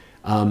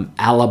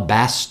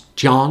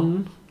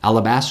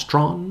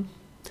 Alabastron.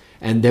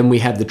 And then we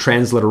have the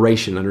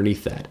transliteration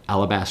underneath that,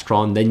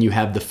 alabastron. Then you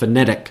have the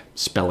phonetic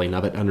spelling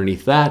of it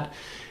underneath that.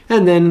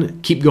 And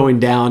then keep going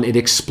down. It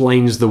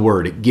explains the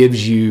word. It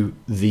gives you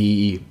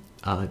the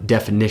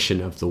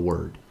definition of the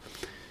word.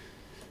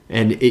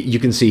 And you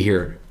can see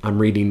here, I'm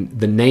reading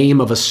the name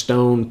of a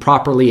stone,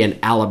 properly an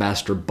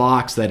alabaster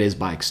box, that is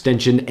by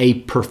extension a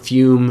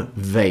perfume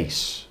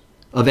vase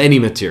of any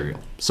material.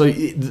 So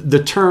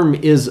the term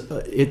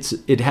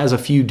it has a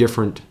few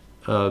different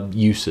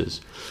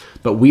uses,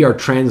 but we are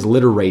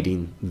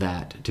transliterating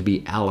that to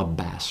be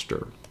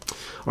alabaster.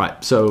 All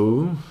right,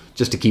 so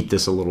just to keep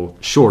this a little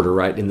shorter,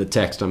 right, in the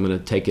text, I'm going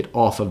to take it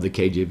off of the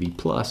KJV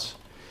Plus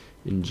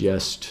and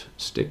just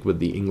stick with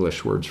the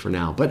English words for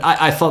now. But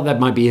I thought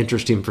that might be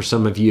interesting for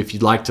some of you if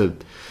you'd like to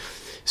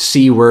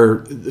see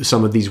where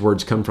some of these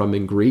words come from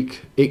in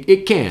Greek.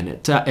 It can,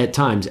 at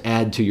times,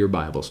 add to your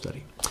Bible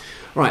study.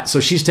 All right, so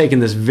she's taken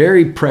this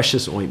very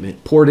precious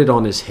ointment, poured it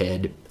on his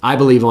head, I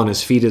believe on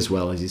his feet as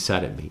well as he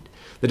sat at meat.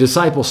 The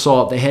disciples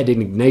saw it. They had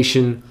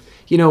indignation.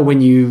 You know,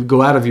 when you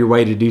go out of your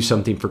way to do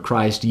something for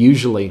Christ,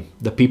 usually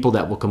the people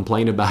that will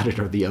complain about it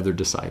are the other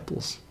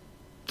disciples.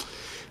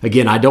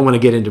 Again, I don't want to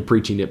get into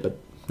preaching it, but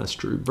that's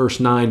true.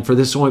 Verse 9, for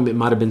this ointment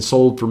might have been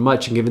sold for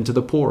much and given to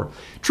the poor.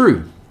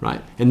 True,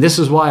 right? And this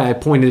is why I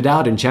pointed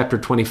out in chapter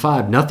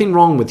 25, nothing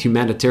wrong with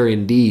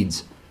humanitarian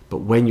deeds, But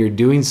when you're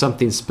doing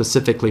something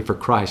specifically for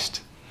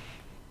Christ,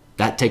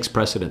 that takes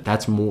precedent.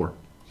 That's more.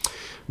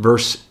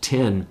 Verse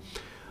 10,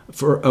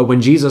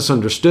 when Jesus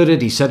understood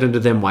it, he said unto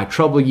them, Why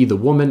trouble ye the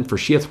woman? For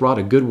she hath wrought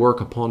a good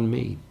work upon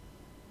me.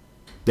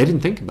 They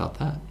didn't think about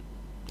that.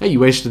 Hey, you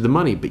wasted the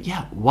money. But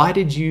yeah, why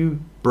did you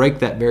break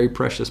that very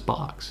precious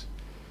box?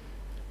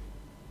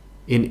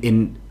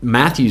 In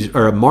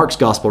Mark's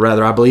gospel,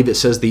 rather, I believe it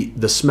says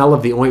the smell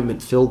of the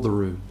ointment filled the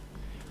room.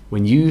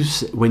 When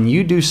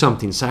you do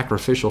something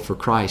sacrificial for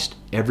Christ,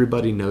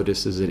 everybody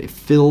notices it. It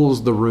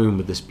fills the room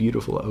with this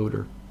beautiful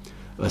odor,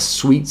 a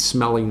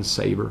sweet-smelling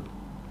savor.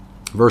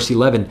 Verse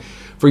 11,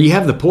 For ye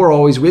have the poor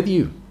always with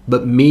you,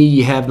 but me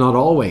ye have not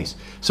always.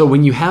 So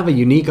when you have a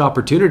unique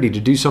opportunity to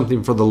do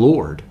something for the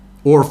Lord,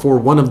 or for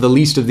one of the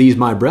least of these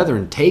my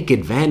brethren, take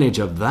advantage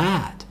of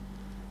that.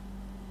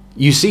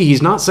 You see,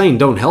 he's not saying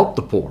don't help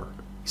the poor.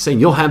 He's saying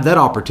you'll have that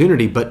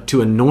opportunity, but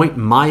to anoint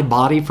my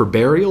body for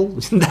burial,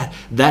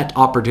 that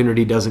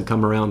opportunity doesn't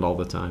come around all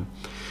the time.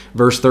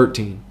 Verse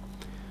 13.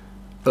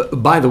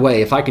 By the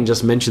way, if I can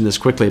just mention this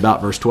quickly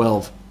about verse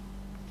 12.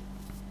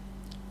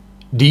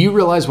 Do you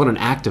realize what an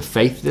act of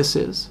faith this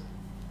is?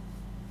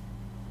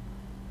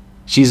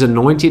 She's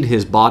anointed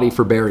his body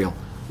for burial.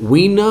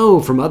 We know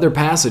from other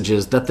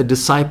passages that the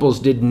disciples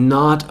did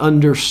not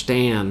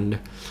understand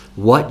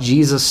what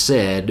Jesus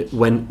said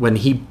when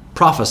he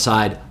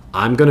prophesied,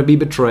 I'm going to be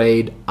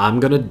betrayed, I'm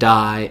going to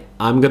die,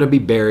 I'm going to be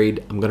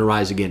buried, I'm going to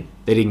rise again.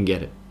 They didn't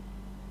get it.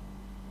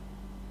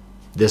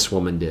 This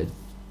woman did.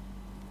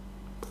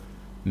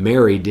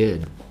 Mary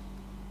did.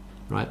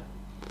 Right?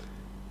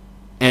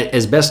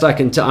 As best I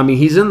can tell, I mean,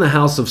 he's in the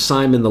house of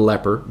Simon the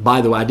leper. By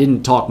the way, I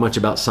didn't talk much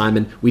about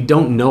Simon. We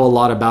don't know a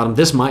lot about him.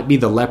 This might be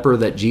the leper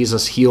that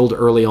Jesus healed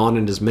early on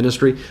in his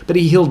ministry, but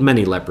he healed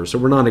many lepers, so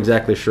we're not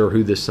exactly sure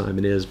who this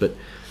Simon is. But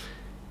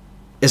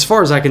as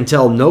far as I can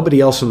tell, nobody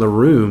else in the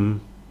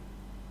room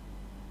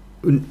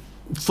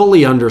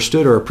fully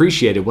understood or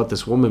appreciated what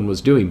this woman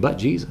was doing but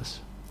Jesus.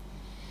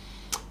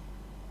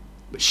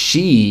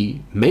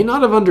 She may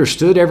not have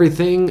understood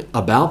everything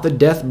about the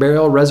death,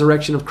 burial,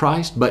 resurrection of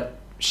Christ, but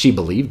she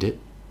believed it.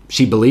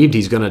 She believed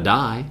he's going to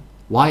die.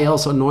 Why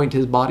else anoint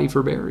his body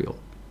for burial?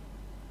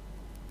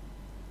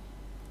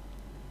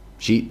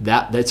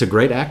 That's a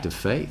great act of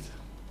faith.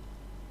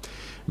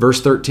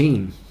 Verse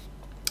 13,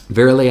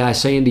 Verily I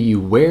say unto you,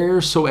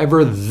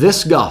 wheresoever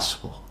this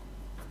gospel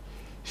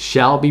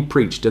shall be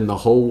preached in the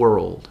whole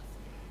world,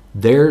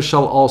 there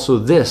shall also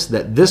this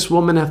that this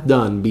woman hath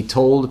done be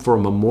told for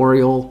a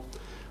memorial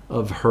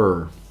of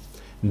her.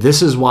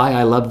 This is why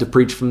I love to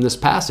preach from this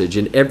passage.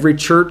 In every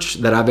church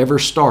that I've ever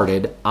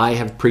started, I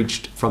have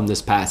preached from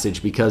this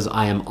passage because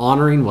I am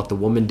honoring what the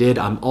woman did.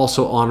 I'm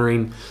also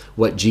honoring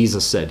what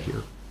Jesus said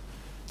here.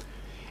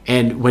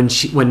 And when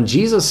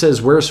Jesus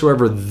says,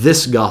 wheresoever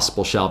this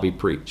gospel shall be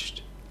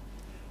preached,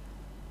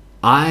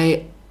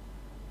 I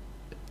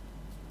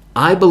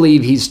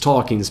believe he's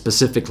talking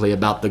specifically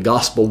about the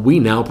gospel we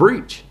now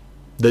preach.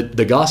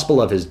 The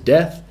gospel of his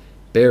death,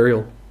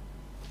 burial,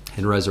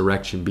 and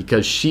resurrection,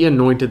 because she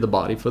anointed the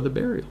body for the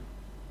burial.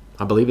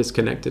 I believe it's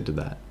connected to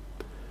that.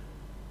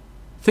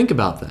 Think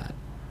about that.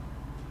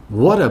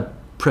 What a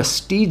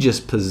prestigious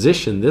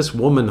position this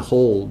woman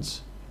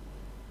holds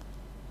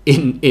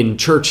in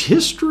church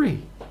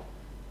history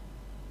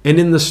and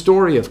in the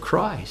story of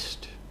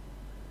Christ.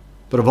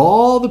 But of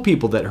all the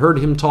people that heard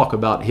him talk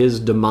about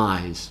his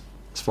demise,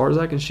 as far as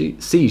I can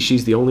see,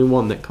 she's the only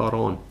one that caught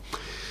on.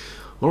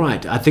 All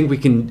right, I think we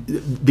can,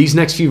 these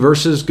next few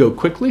verses go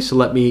quickly, so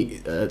let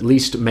me at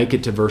least make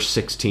it to verse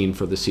 16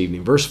 for this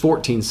evening. Verse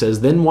 14 says,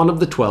 Then one of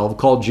the 12,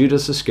 called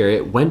Judas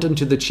Iscariot, went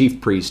unto the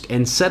chief priest,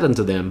 and said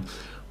unto them,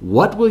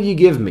 What will ye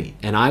give me?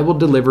 And I will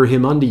deliver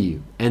him unto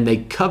you. And they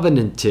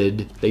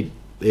covenanted, they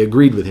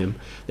agreed with him,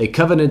 they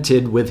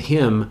covenanted with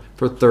him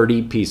for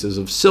 30 pieces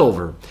of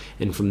silver.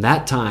 And from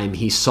that time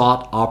he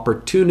sought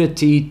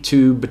opportunity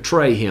to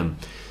betray him.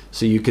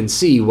 So you can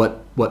see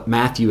what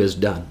Matthew has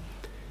done.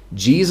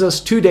 Jesus,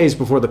 2 days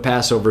before the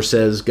Passover,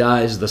 says,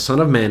 guys, the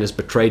Son of Man is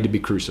betrayed to be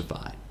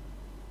crucified.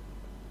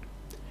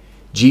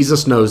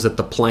 Jesus knows that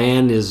the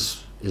plan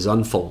is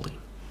unfolding.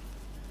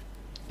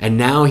 And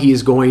now he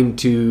is going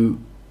to,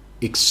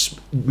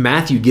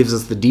 Matthew gives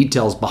us the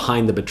details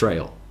behind the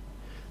betrayal.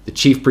 The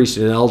chief priests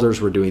and elders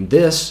were doing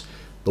this.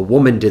 The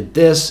woman did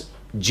this.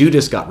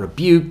 Judas got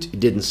rebuked. It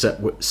didn't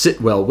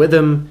sit well with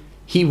him.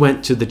 He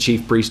went to the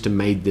chief priest and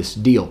made this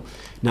deal.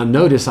 Now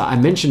notice, I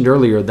mentioned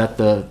earlier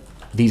that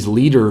these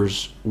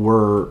leaders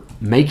were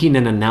making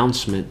an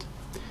announcement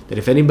that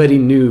if anybody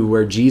knew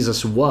where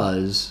Jesus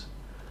was,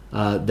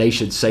 they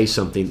should say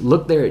something.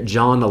 Look there at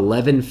John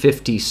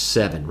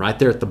 11:57, right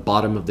there at the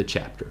bottom of the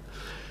chapter.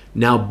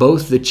 Now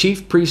both the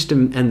chief priest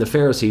and the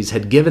Pharisees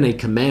had given a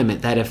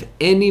commandment that if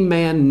any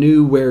man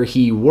knew where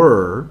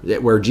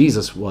where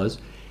Jesus was,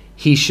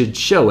 he should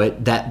show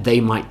it, that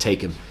they might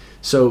take him.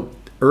 So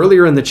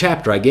earlier in the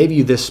chapter, I gave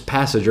you this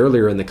passage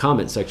earlier in the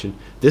comment section.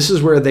 This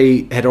is where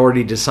they had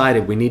already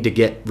decided we need to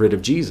get rid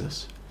of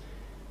Jesus.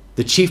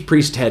 The chief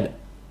priest had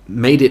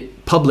made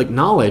it public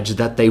knowledge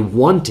that they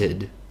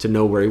wanted to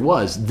know where he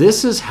was.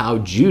 This is how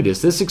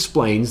Judas, this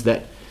explains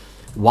that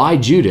why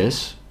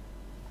Judas,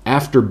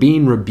 after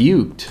being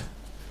rebuked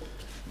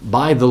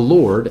by the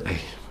Lord,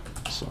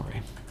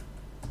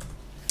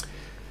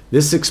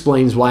 this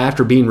explains why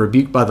after being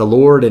rebuked by the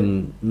Lord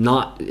and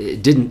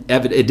it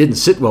didn't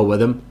sit well with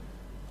him,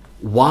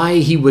 why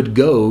he would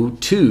go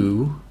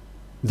to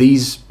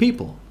these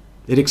people.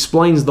 It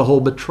explains the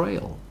whole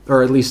betrayal,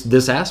 or at least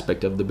this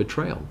aspect of the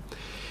betrayal.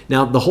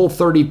 Now, the whole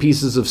 30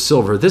 pieces of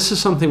silver, this is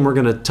something we're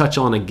going to touch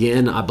on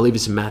again. I believe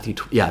it's in Matthew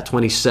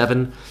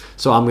 27.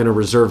 So I'm going to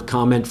reserve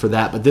comment for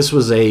that. But this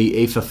was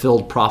a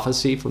fulfilled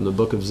prophecy from the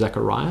book of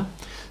Zechariah.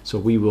 So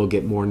we will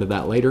get more into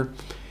that later.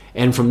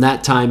 And from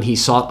that time, he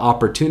sought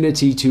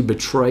opportunity to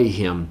betray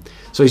him.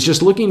 So he's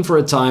just looking for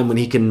a time when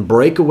he can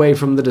break away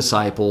from the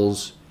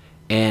disciples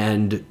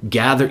and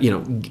gather,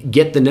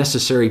 get the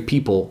necessary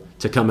people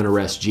to come and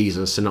arrest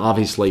Jesus. And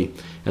obviously,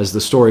 as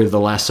the story of the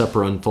Last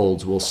Supper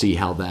unfolds, we'll see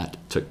how that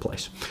took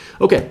place.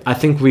 Okay, I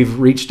think we've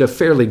reached a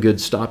fairly good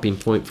stopping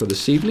point for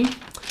this evening.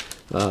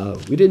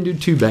 We didn't do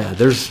too bad.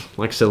 There's,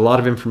 like I said, a lot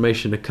of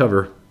information to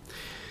cover.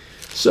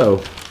 So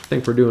I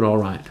think we're doing all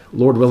right.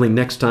 Lord willing,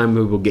 next time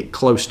we will get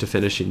close to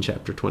finishing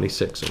chapter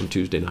 26 on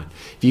Tuesday night.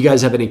 If you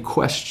guys have any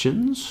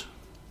questions.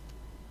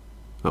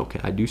 Okay,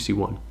 I do see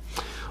one.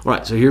 All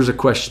right, so here's a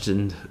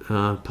question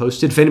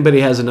posted. If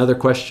anybody has another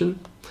question,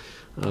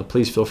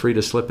 please feel free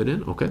to slip it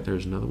in. Okay,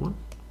 there's another one.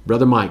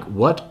 Brother Mike,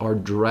 what are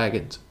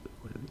dragons?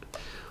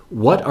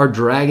 What are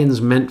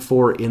dragons meant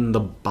for in the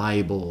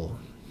Bible?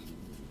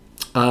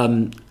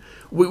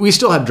 We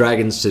still have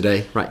dragons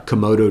today, right?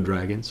 Komodo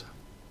dragons.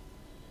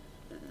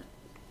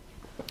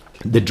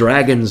 The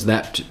dragons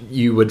that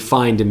you would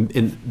find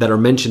that are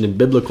mentioned in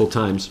biblical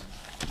times.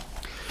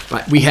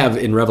 Right, we have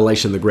in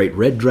Revelation the great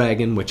red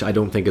dragon, which I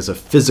don't think is a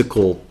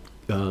physical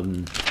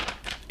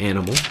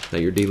animal that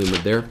you're dealing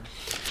with there.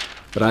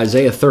 But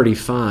Isaiah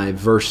 35,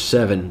 verse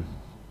 7,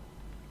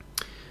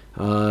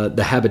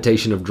 the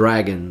habitation of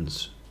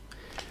dragons.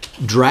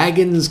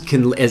 Dragons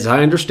can, as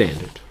I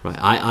understand it, right?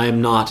 I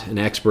am not an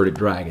expert at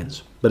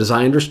dragons, but as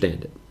I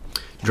understand it,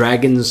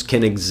 dragons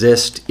can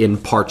exist in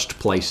parched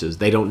places.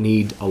 They don't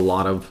need a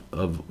lot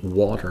of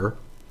water.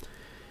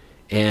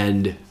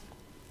 And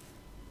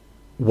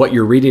what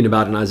you're reading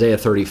about in Isaiah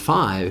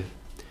 35,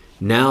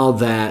 now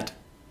that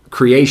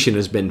creation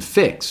has been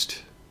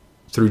fixed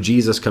through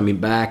Jesus coming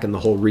back and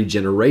the whole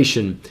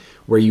regeneration,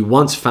 where you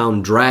once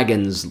found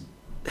dragons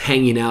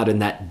hanging out in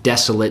that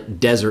desolate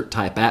desert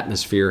type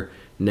atmosphere,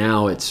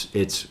 now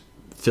it's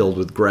filled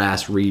with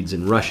grass, reeds,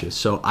 and rushes.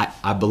 So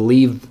I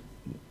believe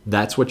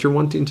that's what you're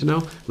wanting to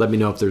know. Let me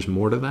know if there's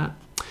more to that.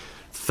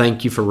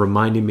 Thank you for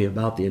reminding me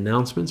about the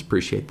announcements.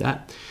 Appreciate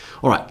that.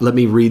 All right, let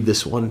me read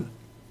this one.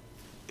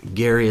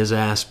 Gary has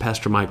asked,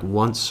 Pastor Mike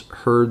once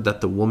heard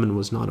that the woman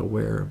was not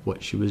aware of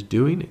what she was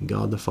doing and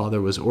God the Father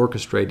was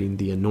orchestrating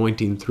the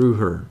anointing through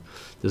her.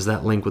 Does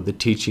that link with the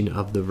teaching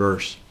of the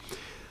verse?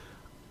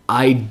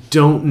 I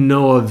don't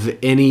know of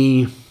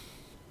any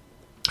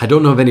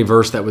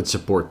verse that would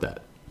support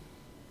that.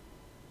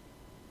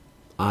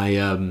 I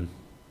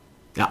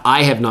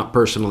have not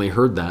personally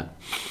heard that.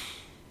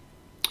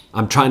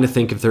 I'm trying to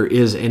think if there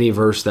is any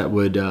verse that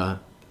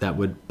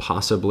would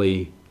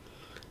possibly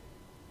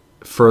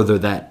further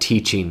that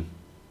teaching.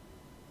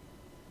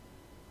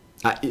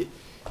 I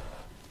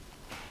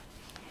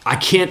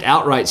can't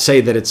outright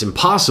say that it's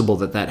impossible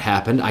that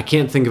happened. I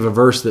can't think of a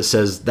verse that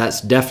says that's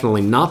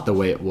definitely not the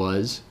way it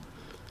was.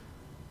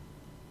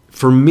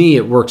 For me,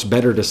 it works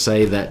better to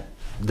say that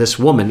this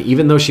woman,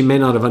 even though she may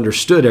not have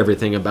understood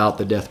everything about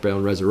the death, burial,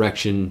 and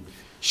resurrection,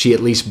 she at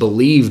least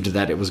believed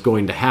that it was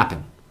going to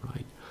happen,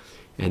 right?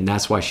 And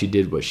that's why she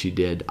did what she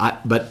did.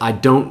 But I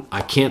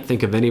can't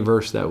think of any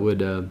verse that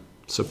would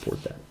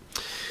support that.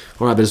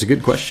 All right, there's a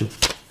good question.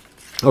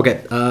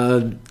 Okay,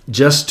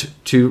 just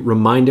to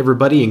remind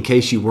everybody, in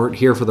case you weren't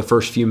here for the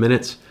first few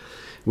minutes,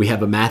 we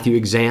have a Matthew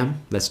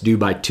exam that's due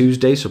by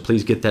Tuesday, so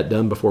please get that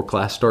done before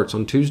class starts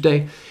on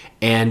Tuesday.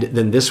 And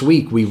then this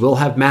week, we will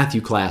have Matthew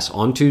class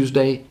on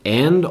Tuesday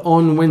and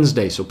on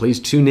Wednesday, so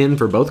please tune in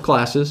for both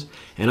classes.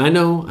 And I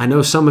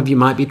know some of you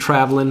might be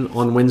traveling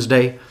on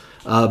Wednesday.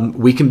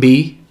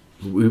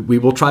 We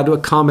will try to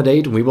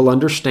accommodate, and we will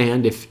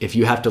understand if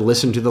you have to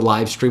listen to the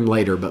live stream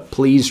later, but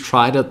please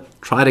try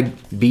to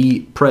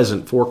be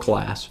present for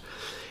class.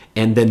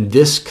 And then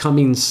this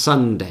coming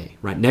Sunday,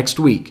 right, next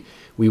week,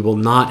 we will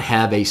not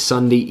have a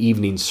Sunday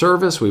evening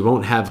service. We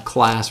won't have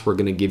class. We're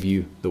going to give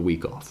you the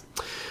week off.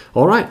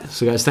 All right,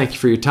 so guys, thank you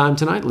for your time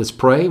tonight. Let's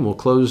pray, and we'll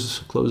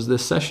close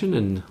this session,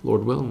 and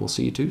Lord willing, we'll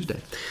see you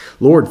Tuesday.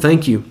 Lord,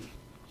 thank you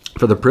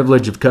for the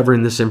privilege of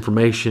covering this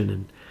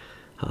information,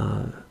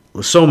 and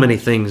so many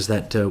things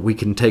that we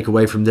can take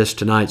away from this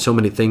tonight, so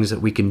many things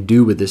that we can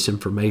do with this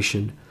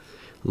information.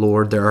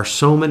 Lord, there are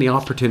so many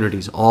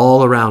opportunities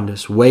all around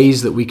us,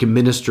 ways that we can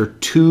minister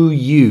to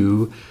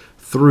you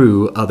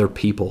through other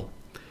people.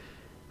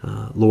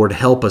 Lord,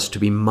 help us to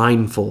be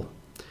mindful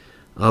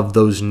of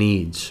those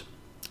needs.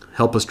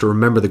 Help us to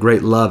remember the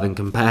great love and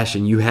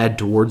compassion you had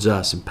towards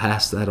us and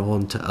pass that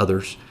on to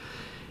others.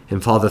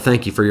 And Father,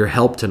 thank you for your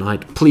help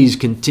tonight. Please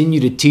continue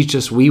to teach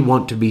us. We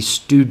want to be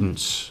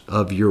students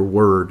of your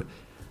word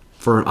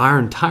for our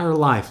entire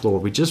life,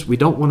 Lord. We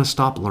don't want to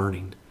stop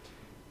learning.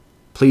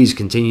 Please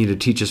continue to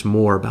teach us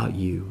more about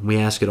you. We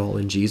ask it all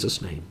in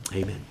Jesus' name.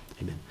 Amen.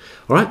 Amen.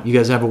 All right, you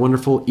guys have a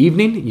wonderful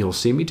evening. You'll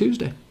see me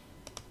Tuesday.